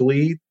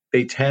locally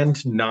they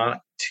tend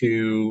not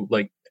to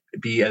like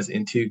be as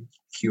into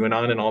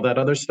QAnon and all that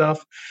other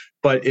stuff.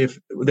 But if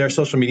their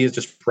social media is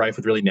just rife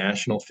with really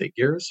national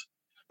figures.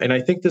 And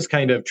I think this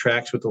kind of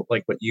tracks with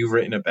like what you've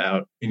written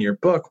about in your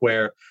book,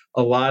 where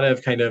a lot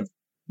of kind of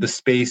the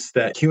space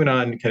that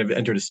QAnon kind of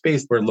entered a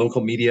space where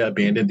local media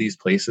abandoned these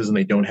places and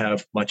they don't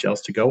have much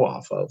else to go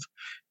off of.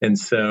 And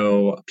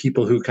so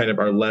people who kind of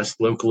are less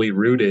locally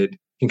rooted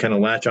can kind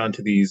of latch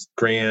onto these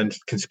grand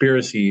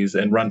conspiracies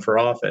and run for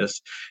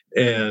office,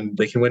 and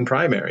they can win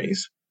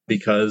primaries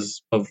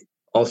because of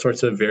all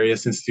sorts of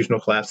various institutional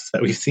collapses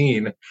that we've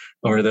seen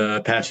over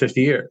the past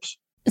 50 years.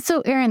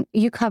 So, Aaron,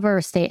 you cover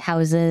state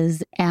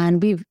houses,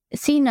 and we've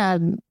seen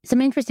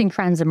some interesting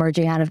trends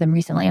emerging out of them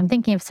recently. I'm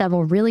thinking of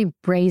several really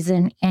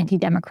brazen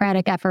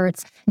anti-democratic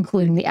efforts,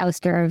 including the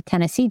ouster of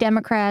Tennessee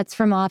Democrats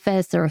from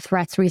office, or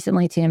threats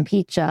recently to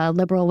impeach a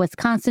liberal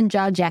Wisconsin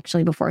judge,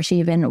 actually before she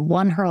even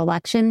won her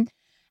election.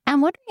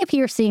 I'm wondering if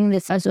you're seeing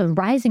this as a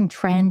rising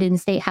trend in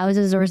state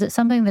houses, or is it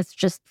something that's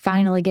just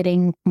finally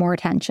getting more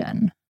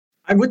attention?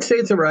 I would say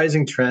it's a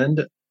rising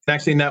trend.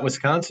 Actually, in that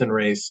Wisconsin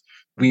race,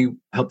 we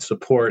helped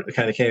support the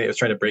kind of candidate that was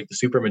trying to break the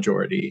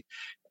supermajority.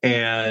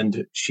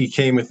 And she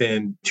came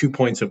within 2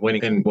 points of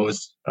winning in what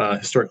was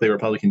historically a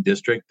Republican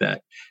district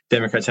that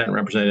Democrats hadn't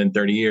represented in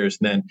 30 years.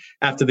 And then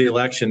after the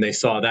election, they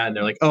saw that and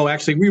they're like, oh,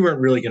 actually, we weren't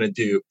really going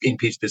to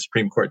impeach the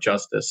Supreme Court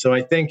justice. So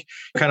I think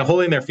kind of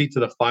holding their feet to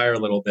the fire a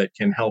little bit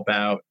can help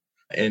out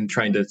in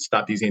trying to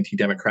stop these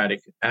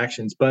anti-democratic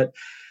actions. But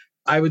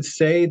I would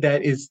say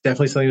that it's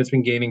definitely something that's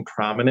been gaining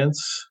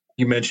prominence.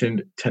 You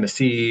mentioned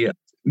Tennessee.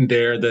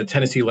 The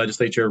Tennessee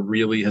legislature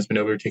really has been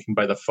overtaken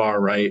by the far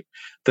right.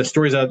 The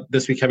stories out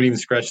this week haven't even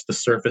scratched the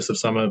surface of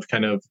some of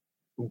kind of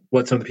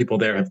what some of the people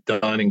there have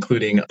done,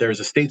 including there's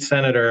a state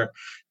senator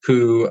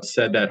who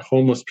said that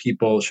homeless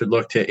people should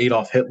look to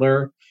Adolf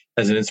Hitler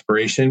as an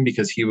inspiration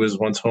because he was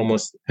once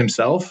homeless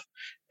himself.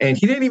 And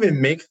he didn't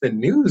even make the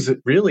news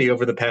really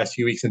over the past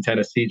few weeks in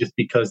Tennessee just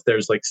because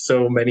there's like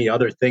so many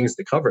other things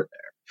to cover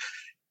there.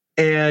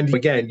 And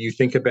again, you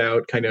think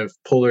about kind of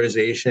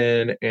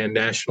polarization and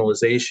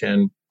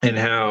nationalization and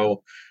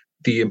how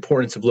the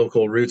importance of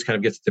local roots kind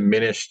of gets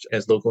diminished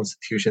as local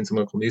institutions and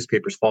local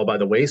newspapers fall by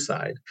the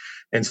wayside.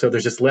 And so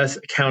there's just less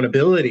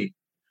accountability.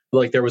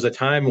 Like there was a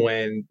time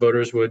when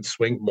voters would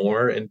swing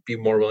more and be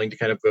more willing to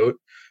kind of vote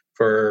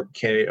for a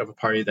candidate of a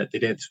party that they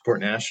didn't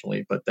support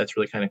nationally, but that's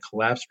really kind of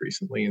collapsed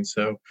recently. And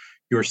so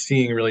you're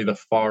seeing really the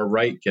far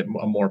right get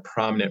a more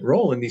prominent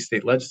role in these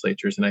state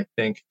legislatures. And I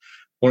think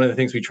one of the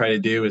things we try to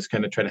do is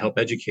kind of try to help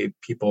educate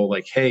people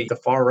like, hey, the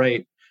far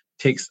right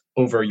takes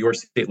over your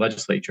state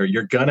legislature.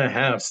 You're going to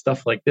have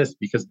stuff like this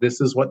because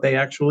this is what they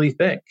actually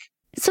think.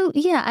 So,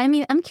 yeah, I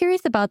mean, I'm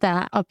curious about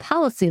that at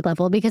policy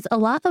level, because a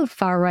lot of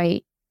far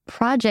right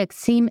projects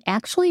seem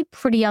actually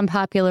pretty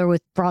unpopular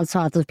with broad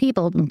swaths of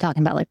people. I'm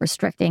talking about like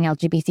restricting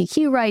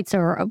LGBTQ rights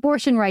or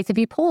abortion rights. If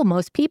you poll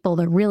most people,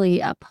 they're really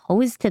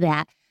opposed to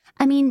that.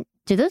 I mean,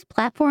 do those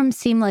platforms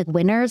seem like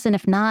winners? And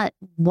if not,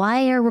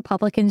 why are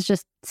Republicans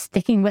just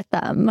sticking with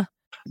them?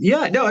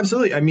 Yeah, no,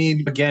 absolutely. I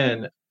mean,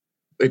 again,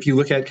 if you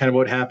look at kind of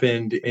what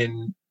happened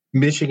in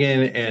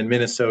Michigan and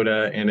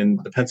Minnesota and in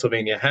the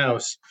Pennsylvania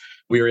House,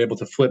 we were able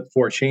to flip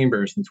 4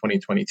 chambers in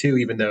 2022,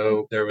 even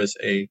though there was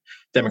a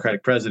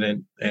Democratic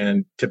president,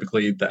 and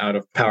typically the out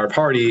of power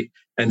party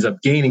ends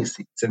up gaining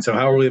seats. And so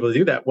how are we able to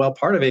do that? Well,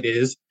 part of it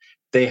is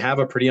they have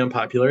a pretty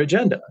unpopular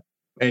agenda.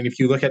 And if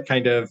you look at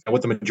kind of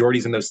what the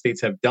majorities in those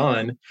states have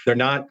done, they're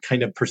not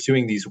kind of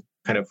pursuing these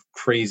kind of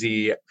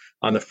crazy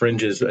on the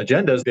fringes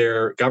agendas.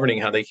 They're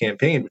governing how they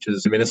campaign, which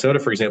is in Minnesota,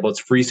 for example, it's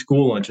free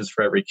school lunches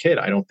for every kid.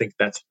 I don't think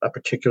that's a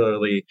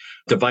particularly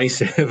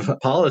divisive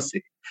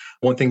policy.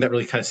 One thing that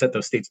really kind of set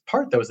those states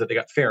apart, though, is that they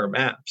got fairer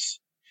maps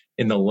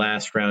in the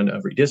last round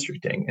of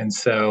redistricting. And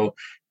so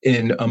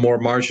in a more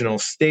marginal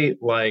state,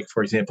 like,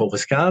 for example,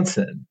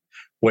 Wisconsin,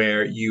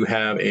 where you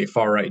have a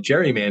far-right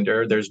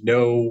gerrymander, there's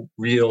no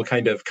real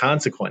kind of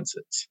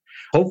consequences.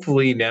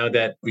 Hopefully, now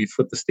that we've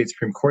flipped the state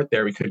Supreme Court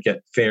there, we could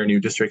get fair new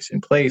districts in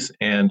place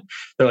and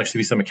there'll actually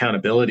be some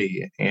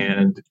accountability,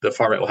 and the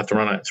far-right will have to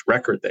run on its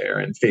record there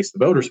and face the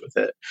voters with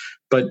it.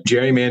 But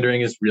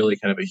gerrymandering is really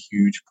kind of a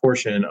huge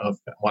portion of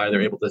why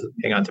they're able to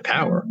hang on to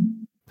power.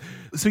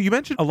 So you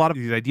mentioned a lot of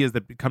these ideas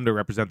that come to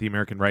represent the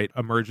American right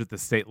emerge at the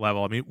state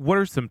level. I mean, what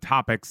are some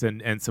topics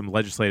and some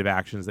legislative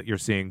actions that you're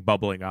seeing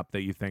bubbling up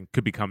that you think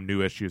could become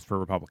new issues for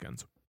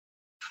Republicans?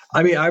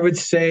 I mean, I would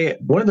say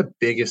one of the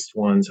biggest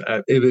ones,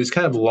 it was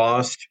kind of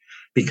lost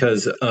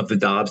because of the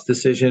Dobbs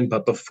decision.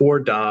 But before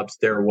Dobbs,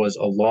 there was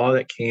a law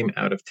that came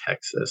out of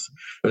Texas.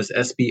 It was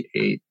SB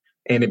 8.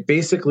 And it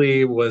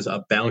basically was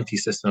a bounty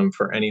system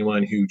for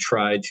anyone who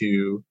tried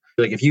to,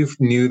 like, if you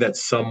knew that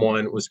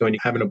someone was going to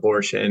have an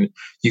abortion,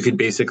 you could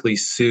basically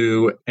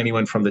sue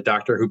anyone from the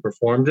doctor who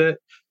performed it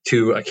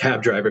to a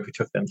cab driver who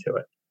took them to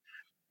it.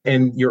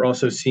 And you're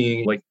also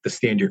seeing like the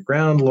stand your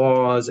ground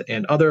laws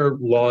and other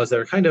laws that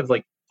are kind of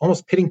like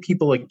almost pitting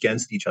people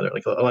against each other,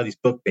 like a lot of these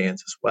book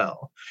bans as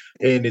well.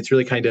 And it's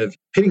really kind of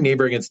pitting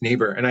neighbor against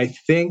neighbor. And I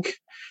think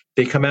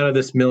they come out of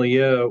this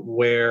milieu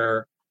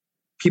where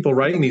people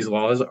writing these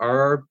laws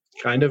are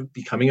kind of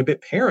becoming a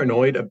bit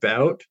paranoid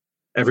about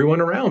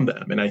everyone around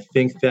them. And I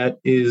think that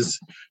is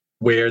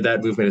where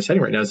that movement is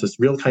heading right now, is this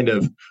real kind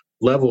of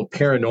level of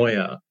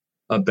paranoia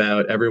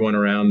about everyone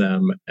around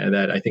them, and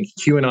that I think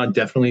QAnon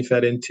definitely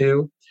fed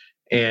into.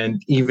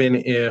 And even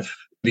if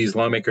these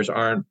lawmakers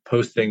aren't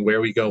posting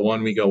where we go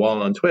one, we go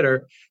all on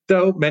Twitter,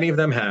 though many of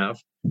them have,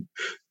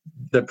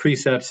 the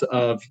precepts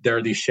of there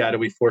are these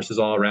shadowy forces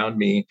all around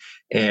me,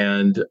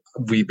 and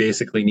we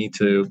basically need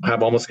to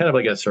have almost kind of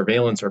like a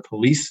surveillance or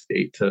police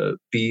state to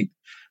beat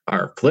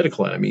our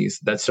political enemies.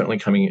 That's certainly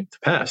coming to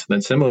pass. And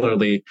then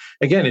similarly,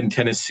 again, in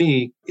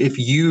Tennessee, if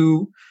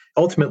you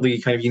ultimately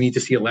kind of, you need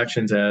to see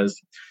elections as,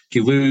 if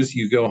you lose,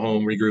 you go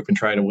home, regroup, and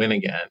try to win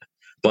again.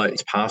 But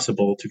it's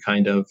possible to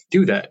kind of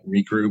do that,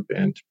 regroup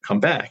and come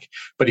back.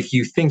 But if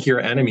you think your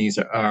enemies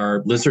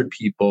are lizard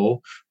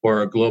people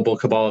or a global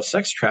cabal of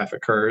sex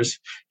traffickers,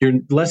 you're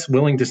less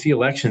willing to see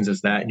elections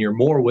as that, and you're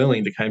more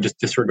willing to kind of just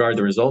disregard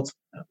the results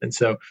of them. And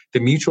so the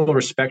mutual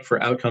respect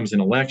for outcomes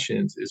in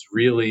elections is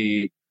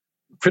really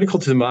critical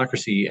to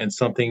democracy, and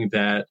something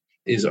that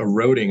is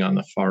eroding on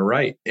the far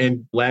right.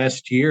 And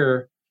last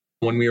year,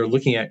 when we were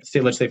looking at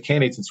state legislative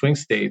candidates in swing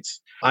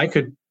states, I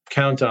could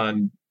count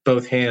on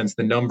both hands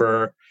the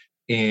number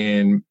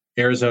in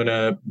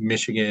Arizona,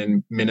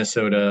 Michigan,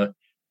 Minnesota,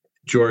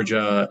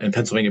 Georgia, and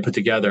Pennsylvania put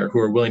together who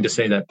are willing to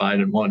say that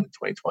Biden won in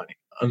 2020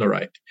 on the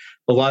right.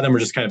 A lot of them were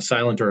just kind of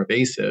silent or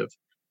evasive.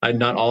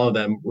 Not all of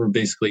them were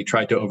basically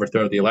tried to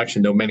overthrow the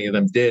election, though many of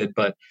them did.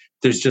 But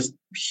there's just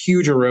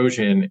huge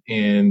erosion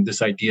in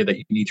this idea that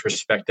you need to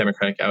respect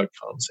democratic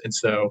outcomes. And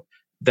so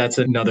that's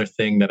another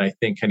thing that I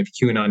think kind of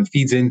QAnon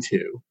feeds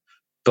into.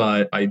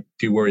 But I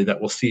do worry that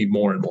we'll see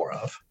more and more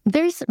of.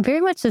 There's very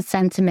much a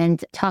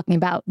sentiment talking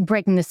about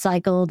breaking the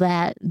cycle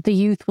that the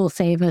youth will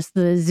save us,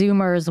 the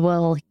Zoomers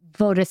will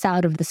vote us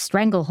out of the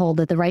stranglehold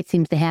that the right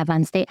seems to have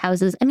on state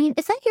houses. I mean,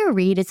 is that your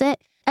read? Is it?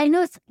 I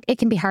know it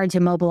can be hard to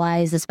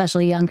mobilize,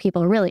 especially young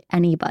people, really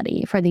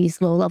anybody, for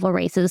these low-level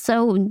races.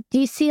 So do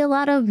you see a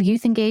lot of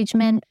youth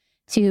engagement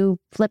to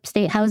flip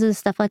state houses,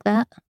 stuff like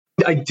that?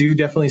 I do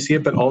definitely see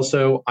it, but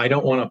also I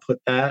don't want to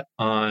put that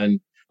on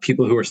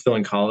people who are still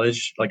in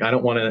college. Like, I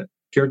don't want to,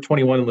 if you're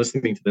 21 and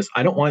listening to this,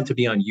 I don't want it to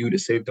be on you to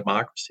save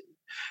democracy.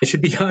 It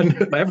should be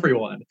on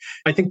everyone.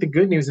 I think the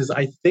good news is,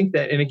 I think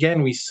that, and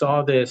again, we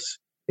saw this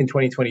in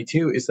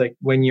 2022, is like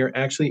when you're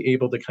actually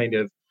able to kind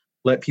of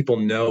let people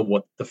know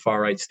what the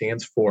far right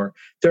stands for,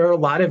 there are a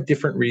lot of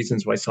different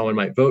reasons why someone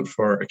might vote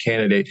for a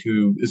candidate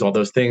who is all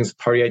those things.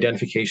 Party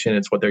identification,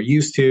 it's what they're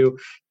used to.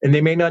 And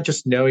they may not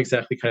just know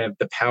exactly kind of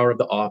the power of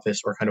the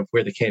office or kind of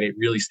where the candidate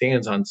really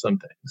stands on some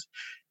things.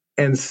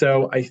 And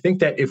so I think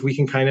that if we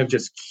can kind of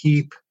just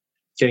keep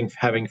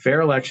having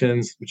fair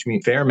elections, which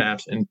mean fair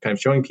maps, and kind of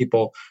showing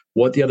people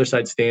what the other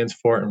side stands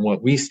for and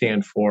what we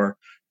stand for,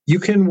 you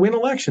can win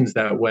elections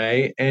that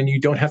way, and you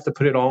don't have to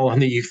put it all on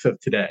the youth of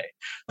today.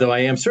 Though I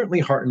am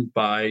certainly heartened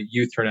by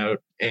youth turnout,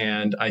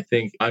 and I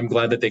think I'm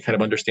glad that they kind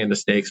of understand the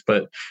stakes,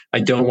 but I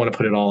don't want to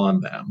put it all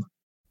on them.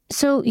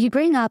 So you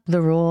bring up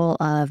the role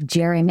of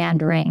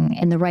gerrymandering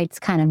and the right's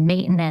kind of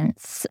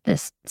maintenance,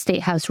 this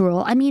state house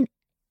rule. I mean,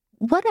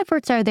 what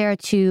efforts are there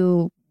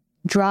to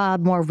draw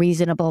more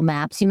reasonable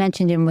maps? You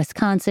mentioned in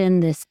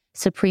Wisconsin, this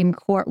Supreme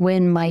Court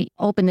win might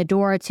open the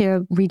door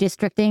to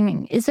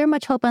redistricting. Is there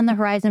much hope on the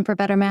horizon for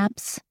better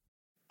maps?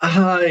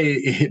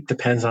 It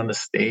depends on the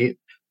state.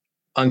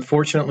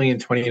 Unfortunately, in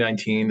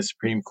 2019, the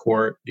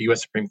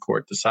U.S. Supreme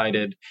Court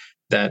decided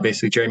that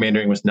basically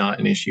gerrymandering was not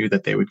an issue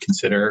that they would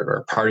consider,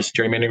 or partisan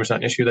gerrymandering was not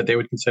an issue that they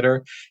would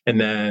consider. And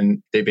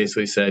then they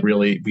basically said,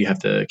 really, we have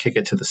to kick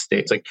it to the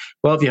states. Like,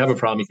 well, if you have a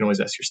problem, you can always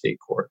ask your state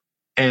court.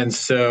 And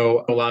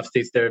so a lot of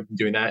states there have been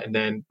doing that. And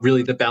then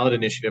really the ballot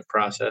initiative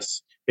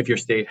process, if your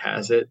state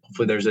has it,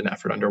 hopefully there's an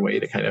effort underway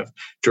to kind of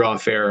draw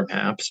fairer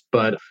maps.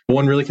 But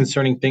one really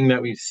concerning thing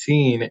that we've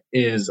seen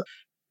is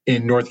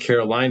in North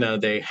Carolina,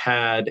 they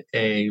had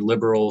a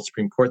liberal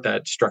Supreme Court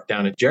that struck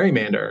down a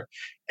gerrymander.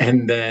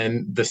 And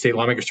then the state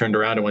lawmakers turned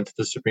around and went to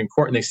the Supreme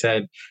Court and they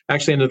said,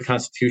 actually, under the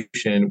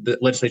Constitution, the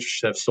legislature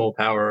should have sole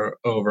power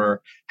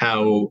over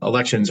how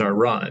elections are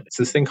run. It's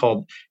this thing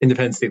called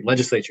independent state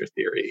legislature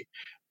theory.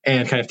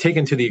 And kind of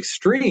taken to the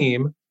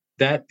extreme,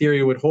 that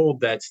theory would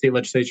hold that state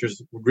legislatures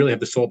would really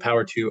have the sole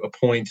power to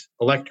appoint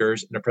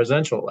electors in a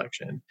presidential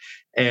election.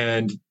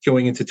 And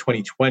going into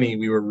 2020,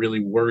 we were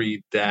really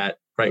worried that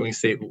right-wing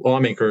state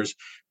lawmakers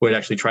would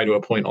actually try to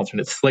appoint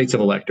alternate slates of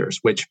electors,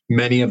 which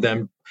many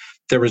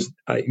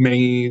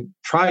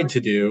tried to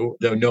do,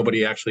 though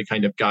nobody actually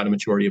kind of got a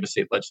majority of a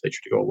state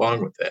legislature to go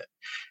along with it.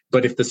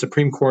 But if the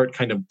Supreme Court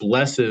kind of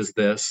blesses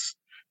this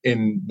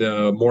in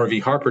the Moore v.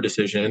 Harper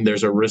decision,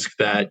 there's a risk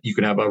that you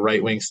could have a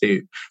right-wing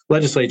state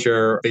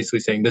legislature basically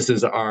saying this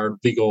is our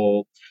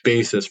legal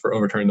basis for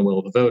overturning the will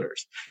of the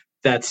voters.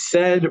 That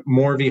said,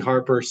 Moore v.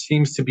 Harper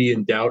seems to be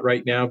in doubt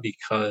right now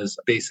because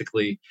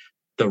basically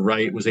the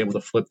right was able to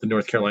flip the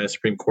North Carolina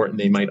Supreme Court and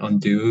they might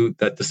undo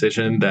that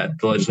decision that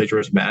the legislature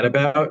was mad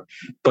about.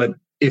 But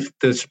if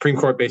the Supreme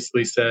Court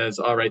basically says,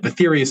 all right, the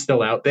theory is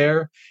still out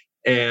there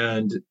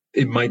and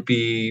it might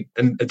be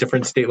a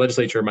different state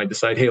legislature might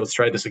decide, hey, let's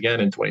try this again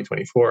in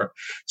 2024.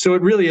 So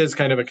it really is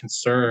kind of a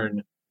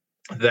concern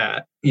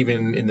that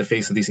even in the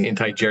face of these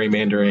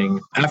anti-gerrymandering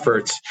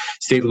efforts,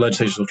 state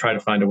legislatures will try to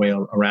find a way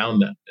around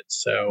them. And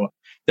so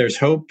there's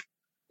hope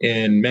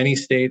in many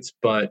states,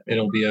 but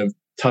it'll be a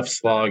tough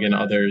slog in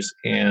others.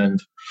 And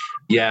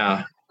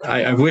yeah,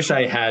 I wish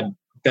I had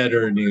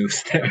better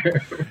news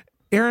there.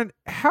 Aaron,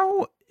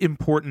 how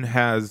important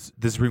has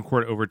the Supreme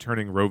Court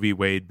overturning Roe v.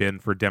 Wade been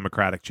for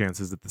Democratic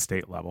chances at the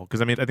state level?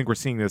 Because, I mean, I think we're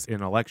seeing this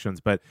in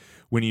elections, but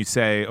when you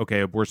say,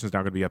 okay, abortion is now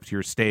going to be up to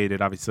your state,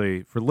 it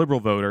obviously, for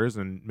liberal voters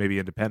and maybe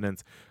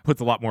independents,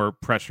 puts a lot more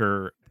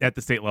pressure at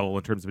the state level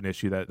in terms of an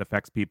issue that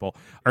affects people.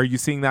 Are you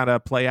seeing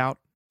that play out?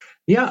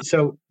 Yeah.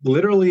 So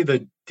literally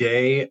the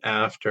day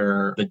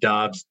after the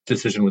Dobbs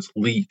decision was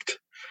leaked,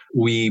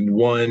 we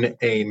won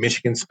a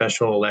Michigan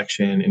special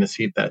election in a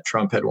seat that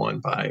Trump had won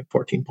by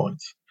 14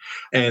 points.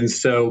 And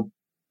so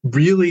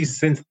really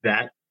since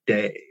that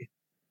day,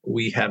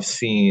 we have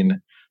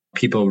seen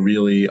people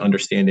really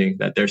understanding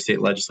that their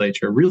state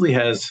legislature really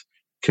has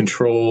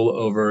control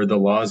over the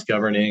laws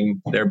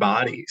governing their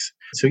bodies.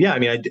 So yeah, I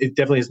mean, it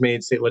definitely has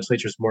made state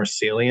legislatures more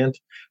salient.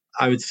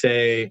 I would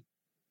say,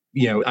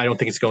 I don't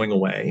think it's going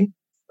away.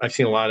 I've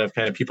seen a lot of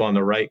kind of people on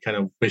the right kind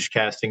of wish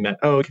casting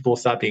that, people will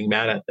stop being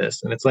mad at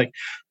this. And it's like,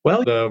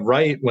 well, the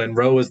right, when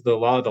Roe was the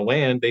law of the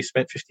land, they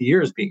spent 50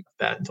 years being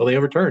that until they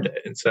overturned it.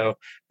 And so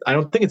I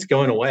don't think it's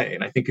going away.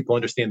 And I think people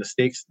understand the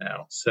stakes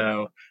now.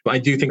 So I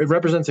do think it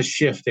represents a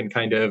shift in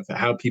kind of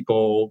how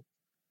people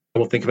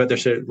will think about their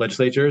state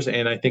legislatures.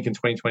 And I think in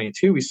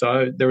 2022, we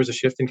saw there was a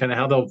shift in kind of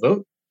how they'll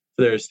vote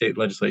for their state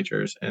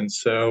legislatures. And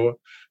so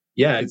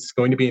yeah, it's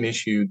going to be an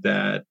issue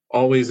that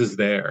always is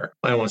there.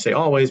 I don't want to say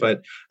always,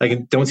 but I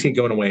don't see it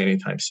going away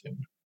anytime soon.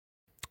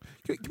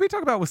 Can we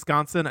talk about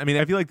Wisconsin? I mean,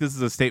 I feel like this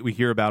is a state we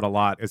hear about a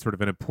lot as sort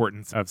of an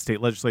importance of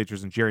state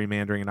legislatures and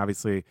gerrymandering. And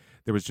obviously,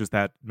 there was just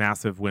that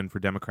massive win for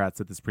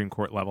Democrats at the Supreme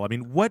Court level. I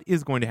mean, what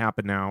is going to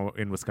happen now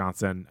in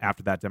Wisconsin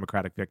after that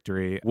Democratic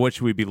victory? What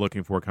should we be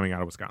looking for coming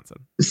out of Wisconsin?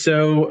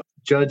 So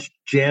Judge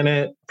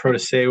Janet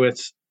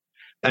Protasewicz,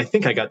 I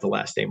think I got the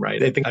last name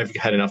right. I think I've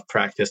had enough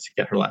practice to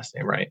get her last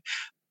name right.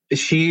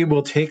 She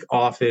will take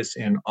office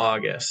in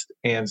August.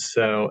 And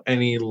so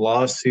any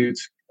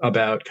lawsuits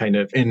about kind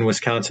of in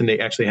Wisconsin, they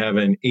actually have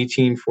an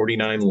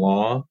 1849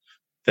 law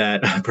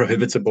that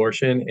prohibits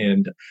abortion.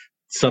 And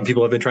some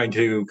people have been trying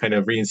to kind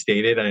of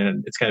reinstate it,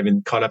 and it's kind of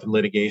been caught up in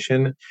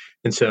litigation.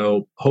 And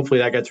so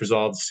hopefully that gets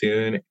resolved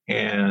soon.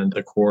 And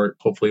the court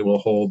hopefully will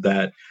hold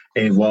that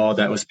a law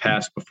that was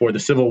passed before the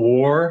Civil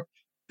War,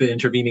 the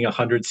intervening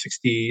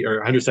 160 or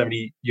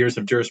 170 years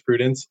of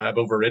jurisprudence have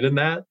overridden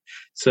that.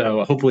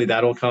 So hopefully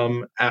that'll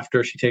come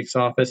after she takes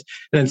office.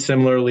 And then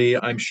similarly,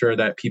 I'm sure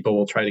that people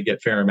will try to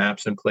get fairer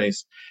maps in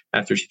place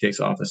after she takes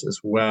office as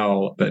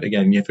well. But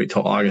again, you have to wait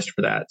till August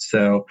for that.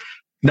 So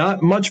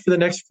not much for the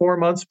next 4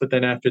 months, but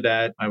then after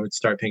that, I would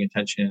start paying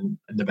attention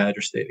in the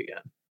Badger State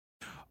again.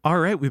 All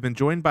right. We've been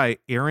joined by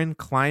Aaron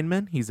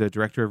Kleinman. He's a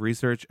director of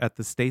research at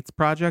the States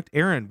Project.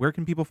 Aaron, where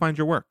can people find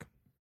your work?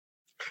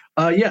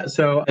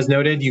 So as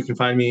noted, you can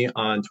find me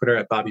on Twitter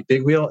at Bobby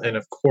Bigwheel, and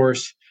of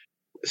course,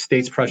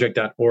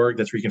 statesproject.org.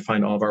 That's where you can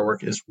find all of our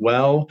work as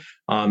well.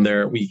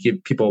 There, we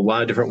give people a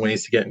lot of different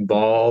ways to get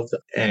involved,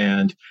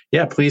 and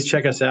yeah, please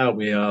check us out.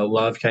 We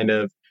love kind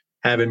of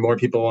having more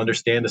people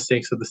understand the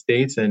stakes of the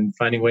states and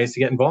finding ways to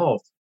get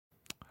involved.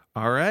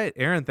 All right,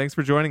 Aaron, thanks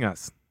for joining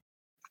us.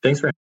 Thanks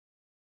for.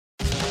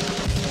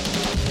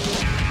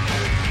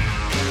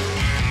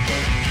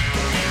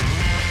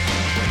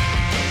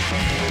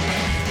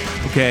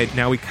 Okay,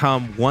 now we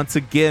come once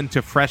again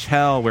to Fresh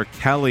Hell, where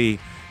Kelly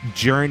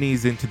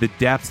journeys into the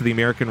depths of the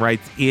American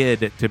rights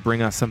id to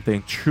bring us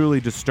something truly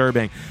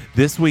disturbing.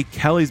 This week,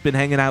 Kelly's been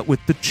hanging out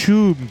with the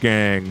Tube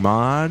Gang,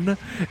 man.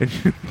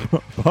 And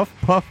puff,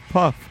 puff,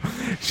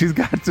 puff. She's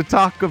got to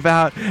talk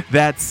about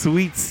that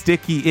sweet,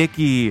 sticky,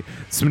 icky,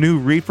 some new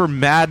reefer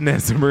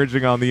madness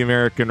emerging on the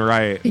American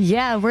right.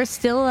 Yeah, we're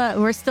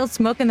still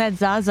smoking that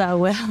Zaza,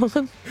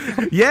 Will.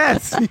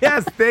 Yes,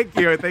 thank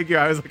you.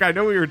 I was like, I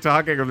know what you were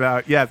talking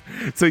about. Yes.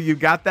 So you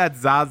got that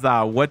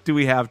Zaza. What do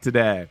we have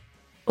today?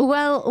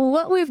 Well,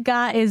 what we've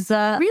got is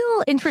a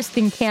real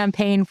interesting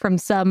campaign from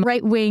some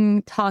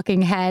right-wing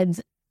talking heads,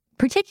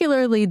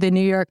 particularly the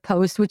New York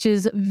Post, which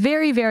is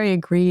very, very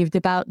aggrieved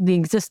about the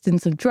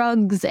existence of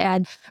drugs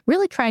and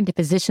really trying to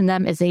position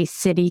them as a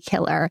city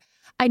killer.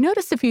 I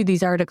noticed a few of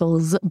these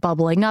articles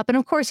bubbling up. And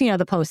of course,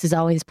 the Post is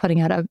always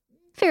putting out a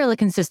fairly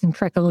consistent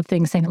trickle of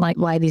things saying like,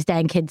 why are these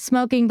dang kids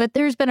smoking? But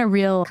there's been a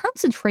real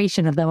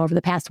concentration of them over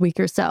the past week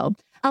or so.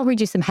 I'll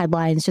read you some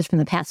headlines just from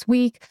the past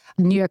week.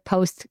 New York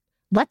Post: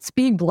 let's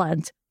be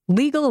blunt.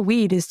 Legal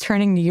weed is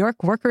turning New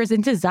York workers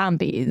into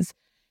zombies.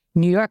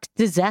 New York's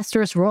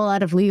disastrous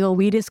rollout of legal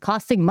weed is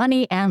costing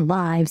money and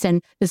lives.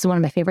 And this is one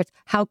of my favorites.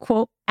 How,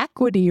 quote,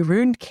 equity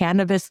ruined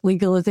cannabis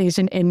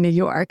legalization in New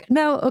York.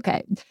 No,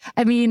 okay.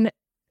 I mean,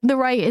 the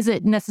right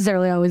isn't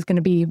necessarily always going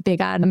to be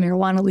big on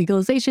marijuana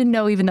legalization.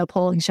 No, even though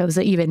polling shows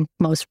that even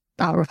most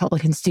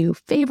Republicans do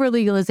favor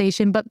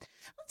legalization. But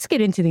let's Let's get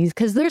into these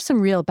because there's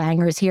some real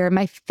bangers here.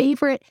 My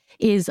favorite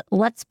is,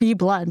 let's be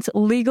blunt,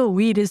 legal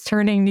weed is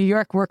turning New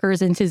York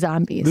workers into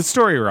zombies. The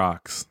story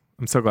rocks.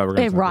 I'm so glad we're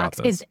going to talk rocks.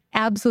 about this. It's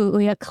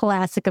absolutely a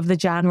classic of the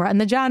genre. And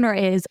the genre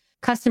is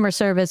customer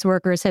service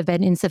workers have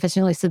been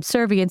insufficiently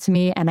subservient to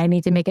me, and I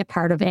need to make it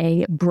part of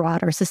a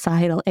broader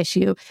societal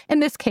issue. In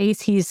this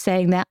case, he's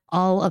saying that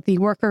all of the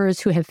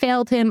workers who have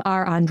failed him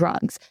are on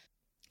drugs.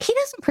 He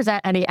doesn't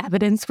present any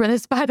evidence for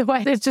this, by the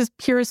way. It's just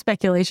pure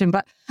speculation.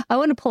 But I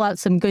want to pull out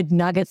some good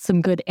nuggets,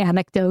 some good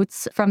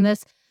anecdotes from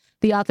this.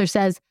 The author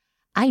says,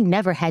 I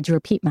never had to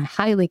repeat my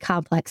highly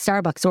complex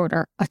Starbucks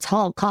order, a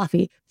tall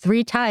coffee,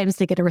 3 times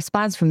to get a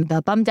response from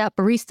the bummed out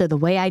barista the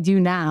way I do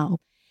now.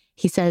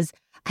 He says,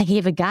 I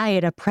gave a guy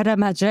at a Pret a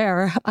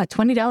Manger a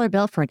 $20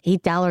 bill for an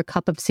 $8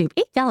 cup of soup.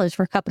 $8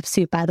 for a cup of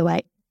soup, by the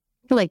way.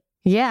 You're like,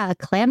 yeah,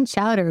 clam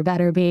chowder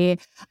better be.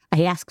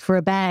 I asked for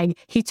a bag.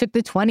 He took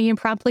the 20 and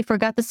promptly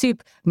forgot the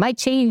soup. Might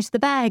change the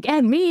bag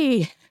and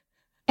me.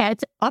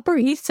 At Upper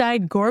East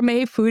Side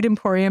Gourmet Food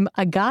Emporium,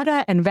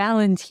 Agata and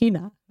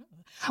Valentina,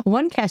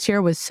 one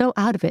cashier was so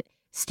out of it,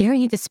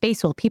 staring into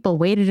space while people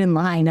waited in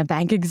line. A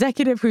bank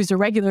executive who's a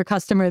regular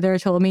customer there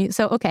told me.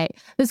 So, okay,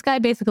 this guy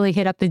basically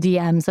hit up the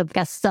DMs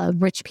of,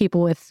 rich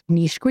people with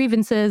niche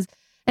grievances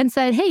and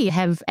said, hey,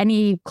 have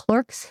any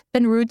clerks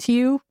been rude to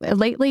you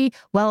lately?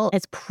 Well,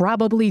 it's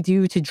probably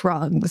due to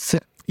drugs.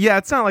 Yeah,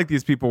 it's not like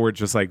these people were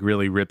just like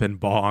really ripping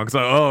bongs.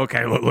 Like, oh,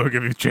 okay, look,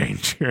 give me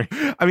change here.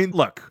 I mean,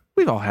 look,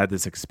 we've all had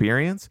this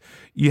experience.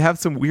 You have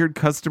some weird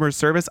customer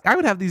service. I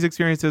would have these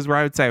experiences where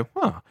I would say,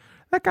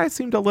 that guy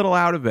seemed a little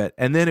out of it.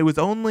 And then it was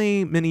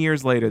only many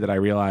years later that I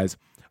realized,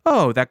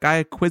 oh, that guy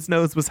at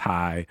Quiznos was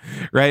high,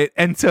 right?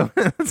 And so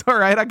it's all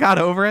right. I got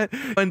over it.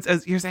 And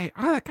as you're saying,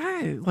 that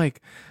guy,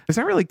 like, is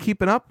not really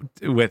keeping up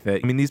with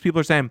it. I mean, these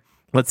people are saying,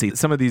 let's see,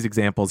 some of these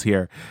examples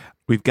here.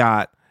 We've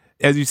got,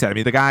 as you said, I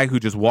mean, the guy who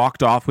just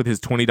walked off with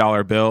his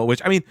 $20 bill,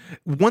 which, I mean,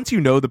 once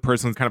you know the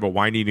person's kind of a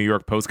whiny New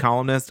York Post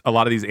columnist, a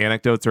lot of these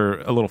anecdotes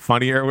are a little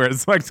funnier,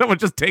 whereas like someone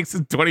just takes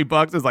his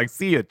 $20 is like,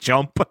 see ya,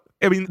 chump.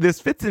 I mean, this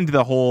fits into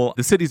the whole,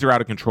 the cities are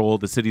out of control,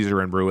 the cities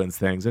are in ruins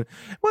things. And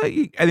well,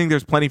 I think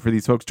there's plenty for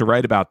these folks to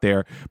write about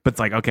there, but it's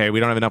like, okay,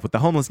 we don't have enough with the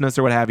homelessness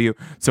or what have you.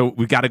 So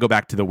we've got to go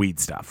back to the weed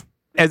stuff.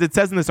 As it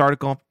says in this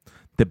article,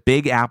 the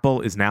Big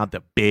Apple is now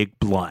the Big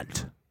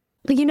Blunt.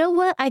 You know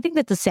what? I think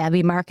that's a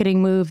savvy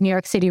marketing move. New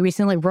York City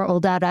recently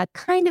rolled out a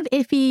kind of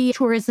iffy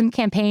tourism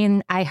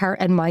campaign, I Heart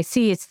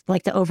NYC. It's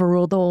like to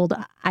overrule the old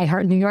I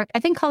Heart New York.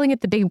 I think calling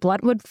it the Big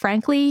Blunt would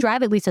frankly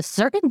drive at least a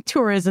certain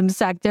tourism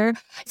sector.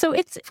 So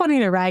it's funny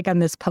to rag on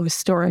this Post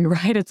story,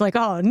 right? It's like,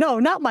 oh, no,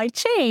 not my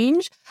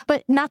change.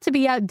 But not to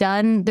be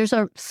outdone, there's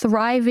a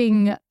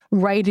thriving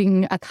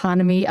writing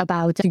economy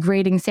about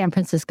degrading San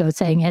Francisco,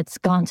 saying it's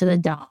gone to the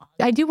dog.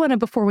 I do want to,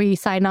 before we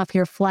sign off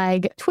here,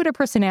 flag Twitter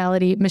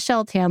personality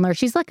Michelle Tandler.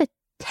 She's like a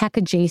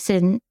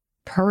tech-adjacent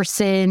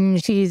person.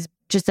 She's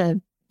just a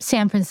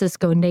San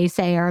Francisco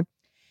naysayer.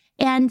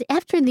 And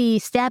after the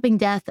stabbing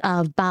death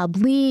of Bob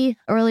Lee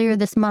earlier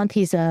this month,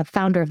 he's a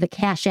founder of the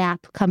Cash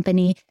App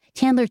company,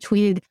 Tandler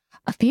tweeted,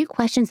 a few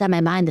questions on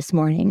my mind this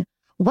morning.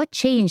 What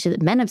changed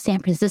that men of San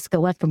Francisco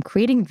went from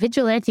creating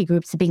vigilante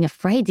groups to being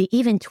afraid to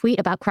even tweet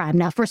about crime?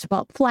 Now, first of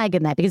all,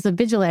 flagging that because the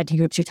vigilante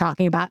groups you're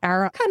talking about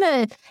are kind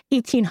of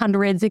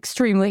 1800s,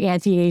 extremely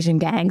anti-Asian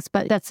gangs,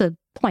 but that's a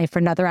point for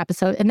another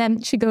episode. And then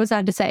she goes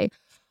on to say,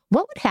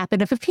 what would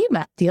happen if a few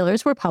meth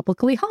dealers were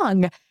publicly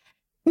hung?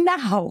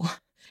 Now,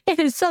 it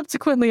has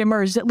subsequently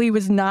emerged that Lee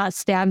was not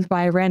stabbed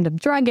by a random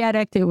drug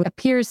addict. It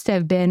appears to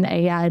have been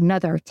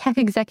another tech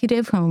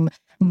executive whom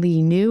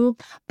Lee knew.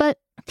 But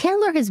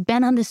Tandler has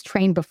been on this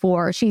train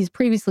before. She's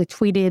previously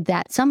tweeted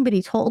that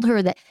somebody told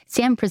her that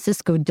San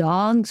Francisco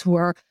dogs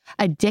were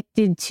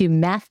addicted to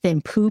meth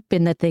and poop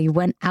and that they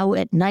went out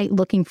at night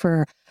looking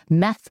for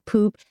meth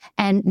poop.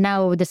 And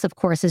now this, of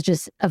course, has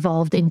just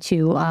evolved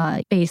into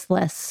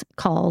baseless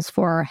calls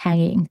for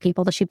hanging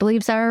people that she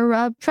believes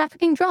are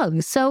trafficking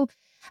drugs. So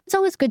it's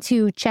always good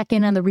to check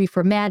in on the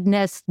reefer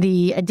madness,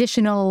 the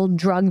additional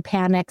drug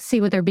panics,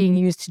 see what they're being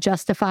used to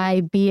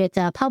justify, be it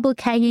public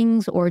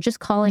hangings or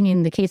just calling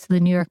in the case of the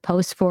New York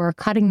Post for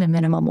cutting the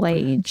minimum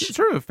wage. It's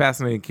sort of a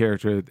fascinating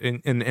character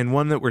and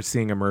one that we're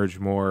seeing emerge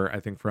more, I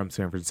think, from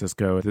San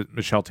Francisco that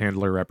Michelle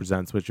Tandler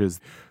represents, which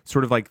is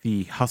sort of like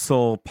the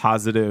hustle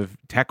positive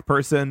tech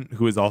person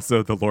who is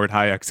also the Lord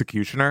High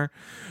executioner,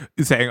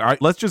 saying, all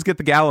right, let's just get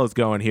the gallows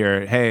going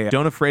here. Hey,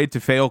 don't afraid to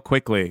fail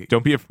quickly.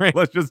 Don't be afraid.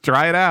 Let's just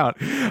try it out.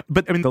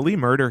 But I mean, the Lee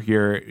murder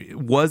here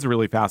was a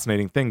really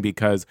fascinating thing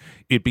because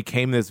it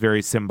became this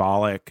very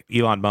symbolic,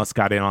 Elon Musk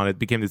got in on it,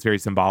 became this very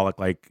symbolic,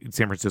 like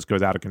San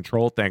Francisco's out of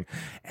control thing.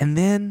 And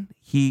then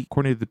he,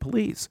 according to the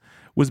police,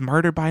 was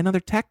murdered by another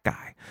tech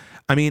guy.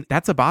 I mean,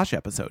 that's a Bosch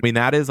episode. I mean,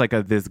 that is like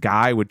this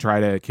guy would try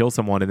to kill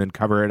someone and then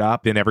cover it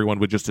up and everyone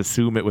would just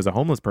assume it was a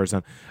homeless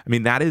person. I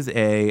mean, that is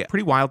a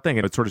pretty wild thing.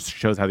 And it sort of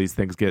shows how these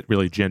things get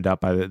really ginned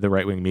up by the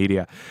right-wing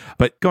media.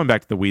 But going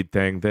back to the weed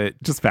thing,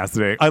 that just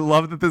fascinating. I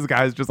love that this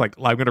guy is just like,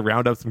 I'm going to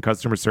round up some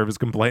customer service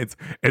complaints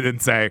and then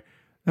say,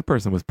 That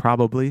person was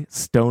probably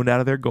stoned out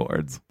of their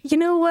gourds. You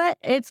know what?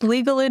 It's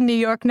legal in New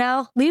York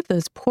now. Leave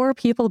those poor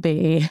people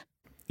be.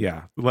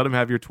 Yeah, let them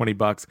have your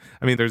 $20.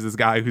 I mean, there's this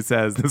guy who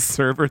says the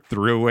server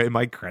threw away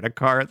my credit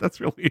card. That's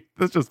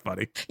just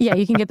funny. Yeah,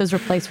 you can get those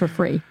replaced for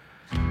free.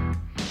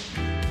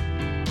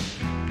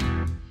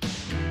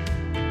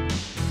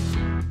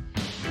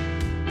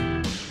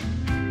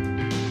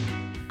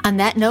 On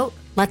that note,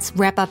 let's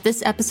wrap up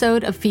this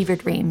episode of Fever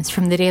Dreams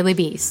from the Daily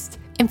Beast.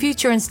 In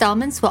future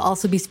installments, we'll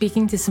also be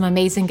speaking to some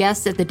amazing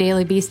guests at the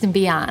Daily Beast and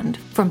beyond,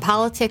 from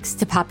politics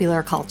to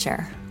popular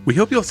culture. We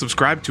hope you'll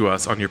subscribe to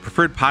us on your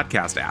preferred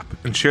podcast app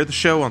and share the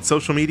show on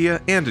social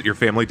media and at your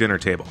family dinner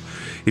table.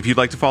 If you'd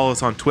like to follow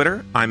us on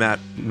Twitter, I'm at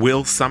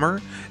Will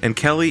Summer, and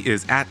Kelly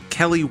is at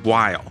Kelly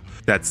Weil.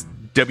 That's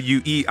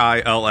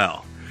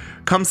Weill.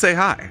 Come say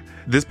hi.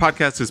 This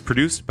podcast is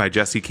produced by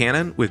Jesse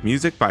Cannon with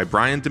music by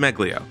Brian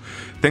DeMeglio.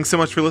 Thanks so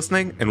much for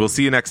listening, and we'll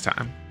see you next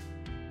time.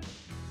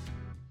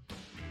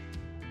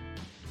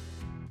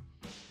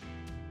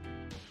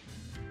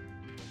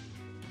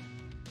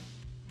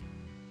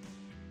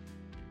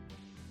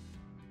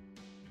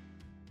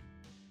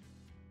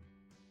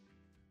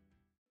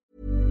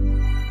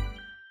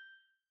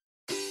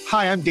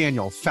 Hi, I'm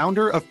Daniel,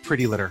 founder of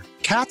Pretty Litter.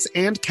 Cats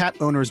and cat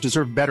owners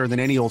deserve better than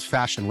any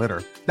old-fashioned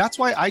litter. That's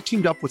why I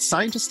teamed up with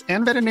scientists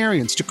and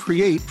veterinarians to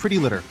create Pretty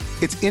Litter.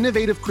 Its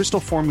innovative crystal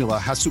formula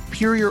has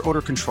superior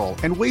odor control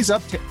and weighs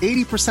up to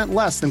 80%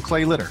 less than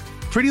clay litter.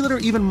 Pretty Litter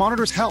even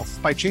monitors health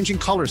by changing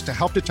colors to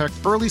help detect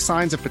early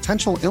signs of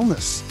potential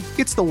illness.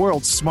 It's the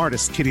world's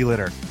smartest kitty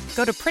litter.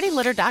 Go to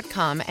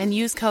prettylitter.com and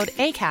use code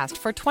ACAST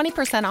for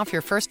 20% off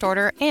your first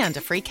order and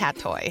a free cat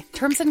toy.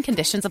 Terms and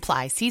conditions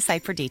apply. See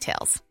site for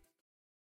details.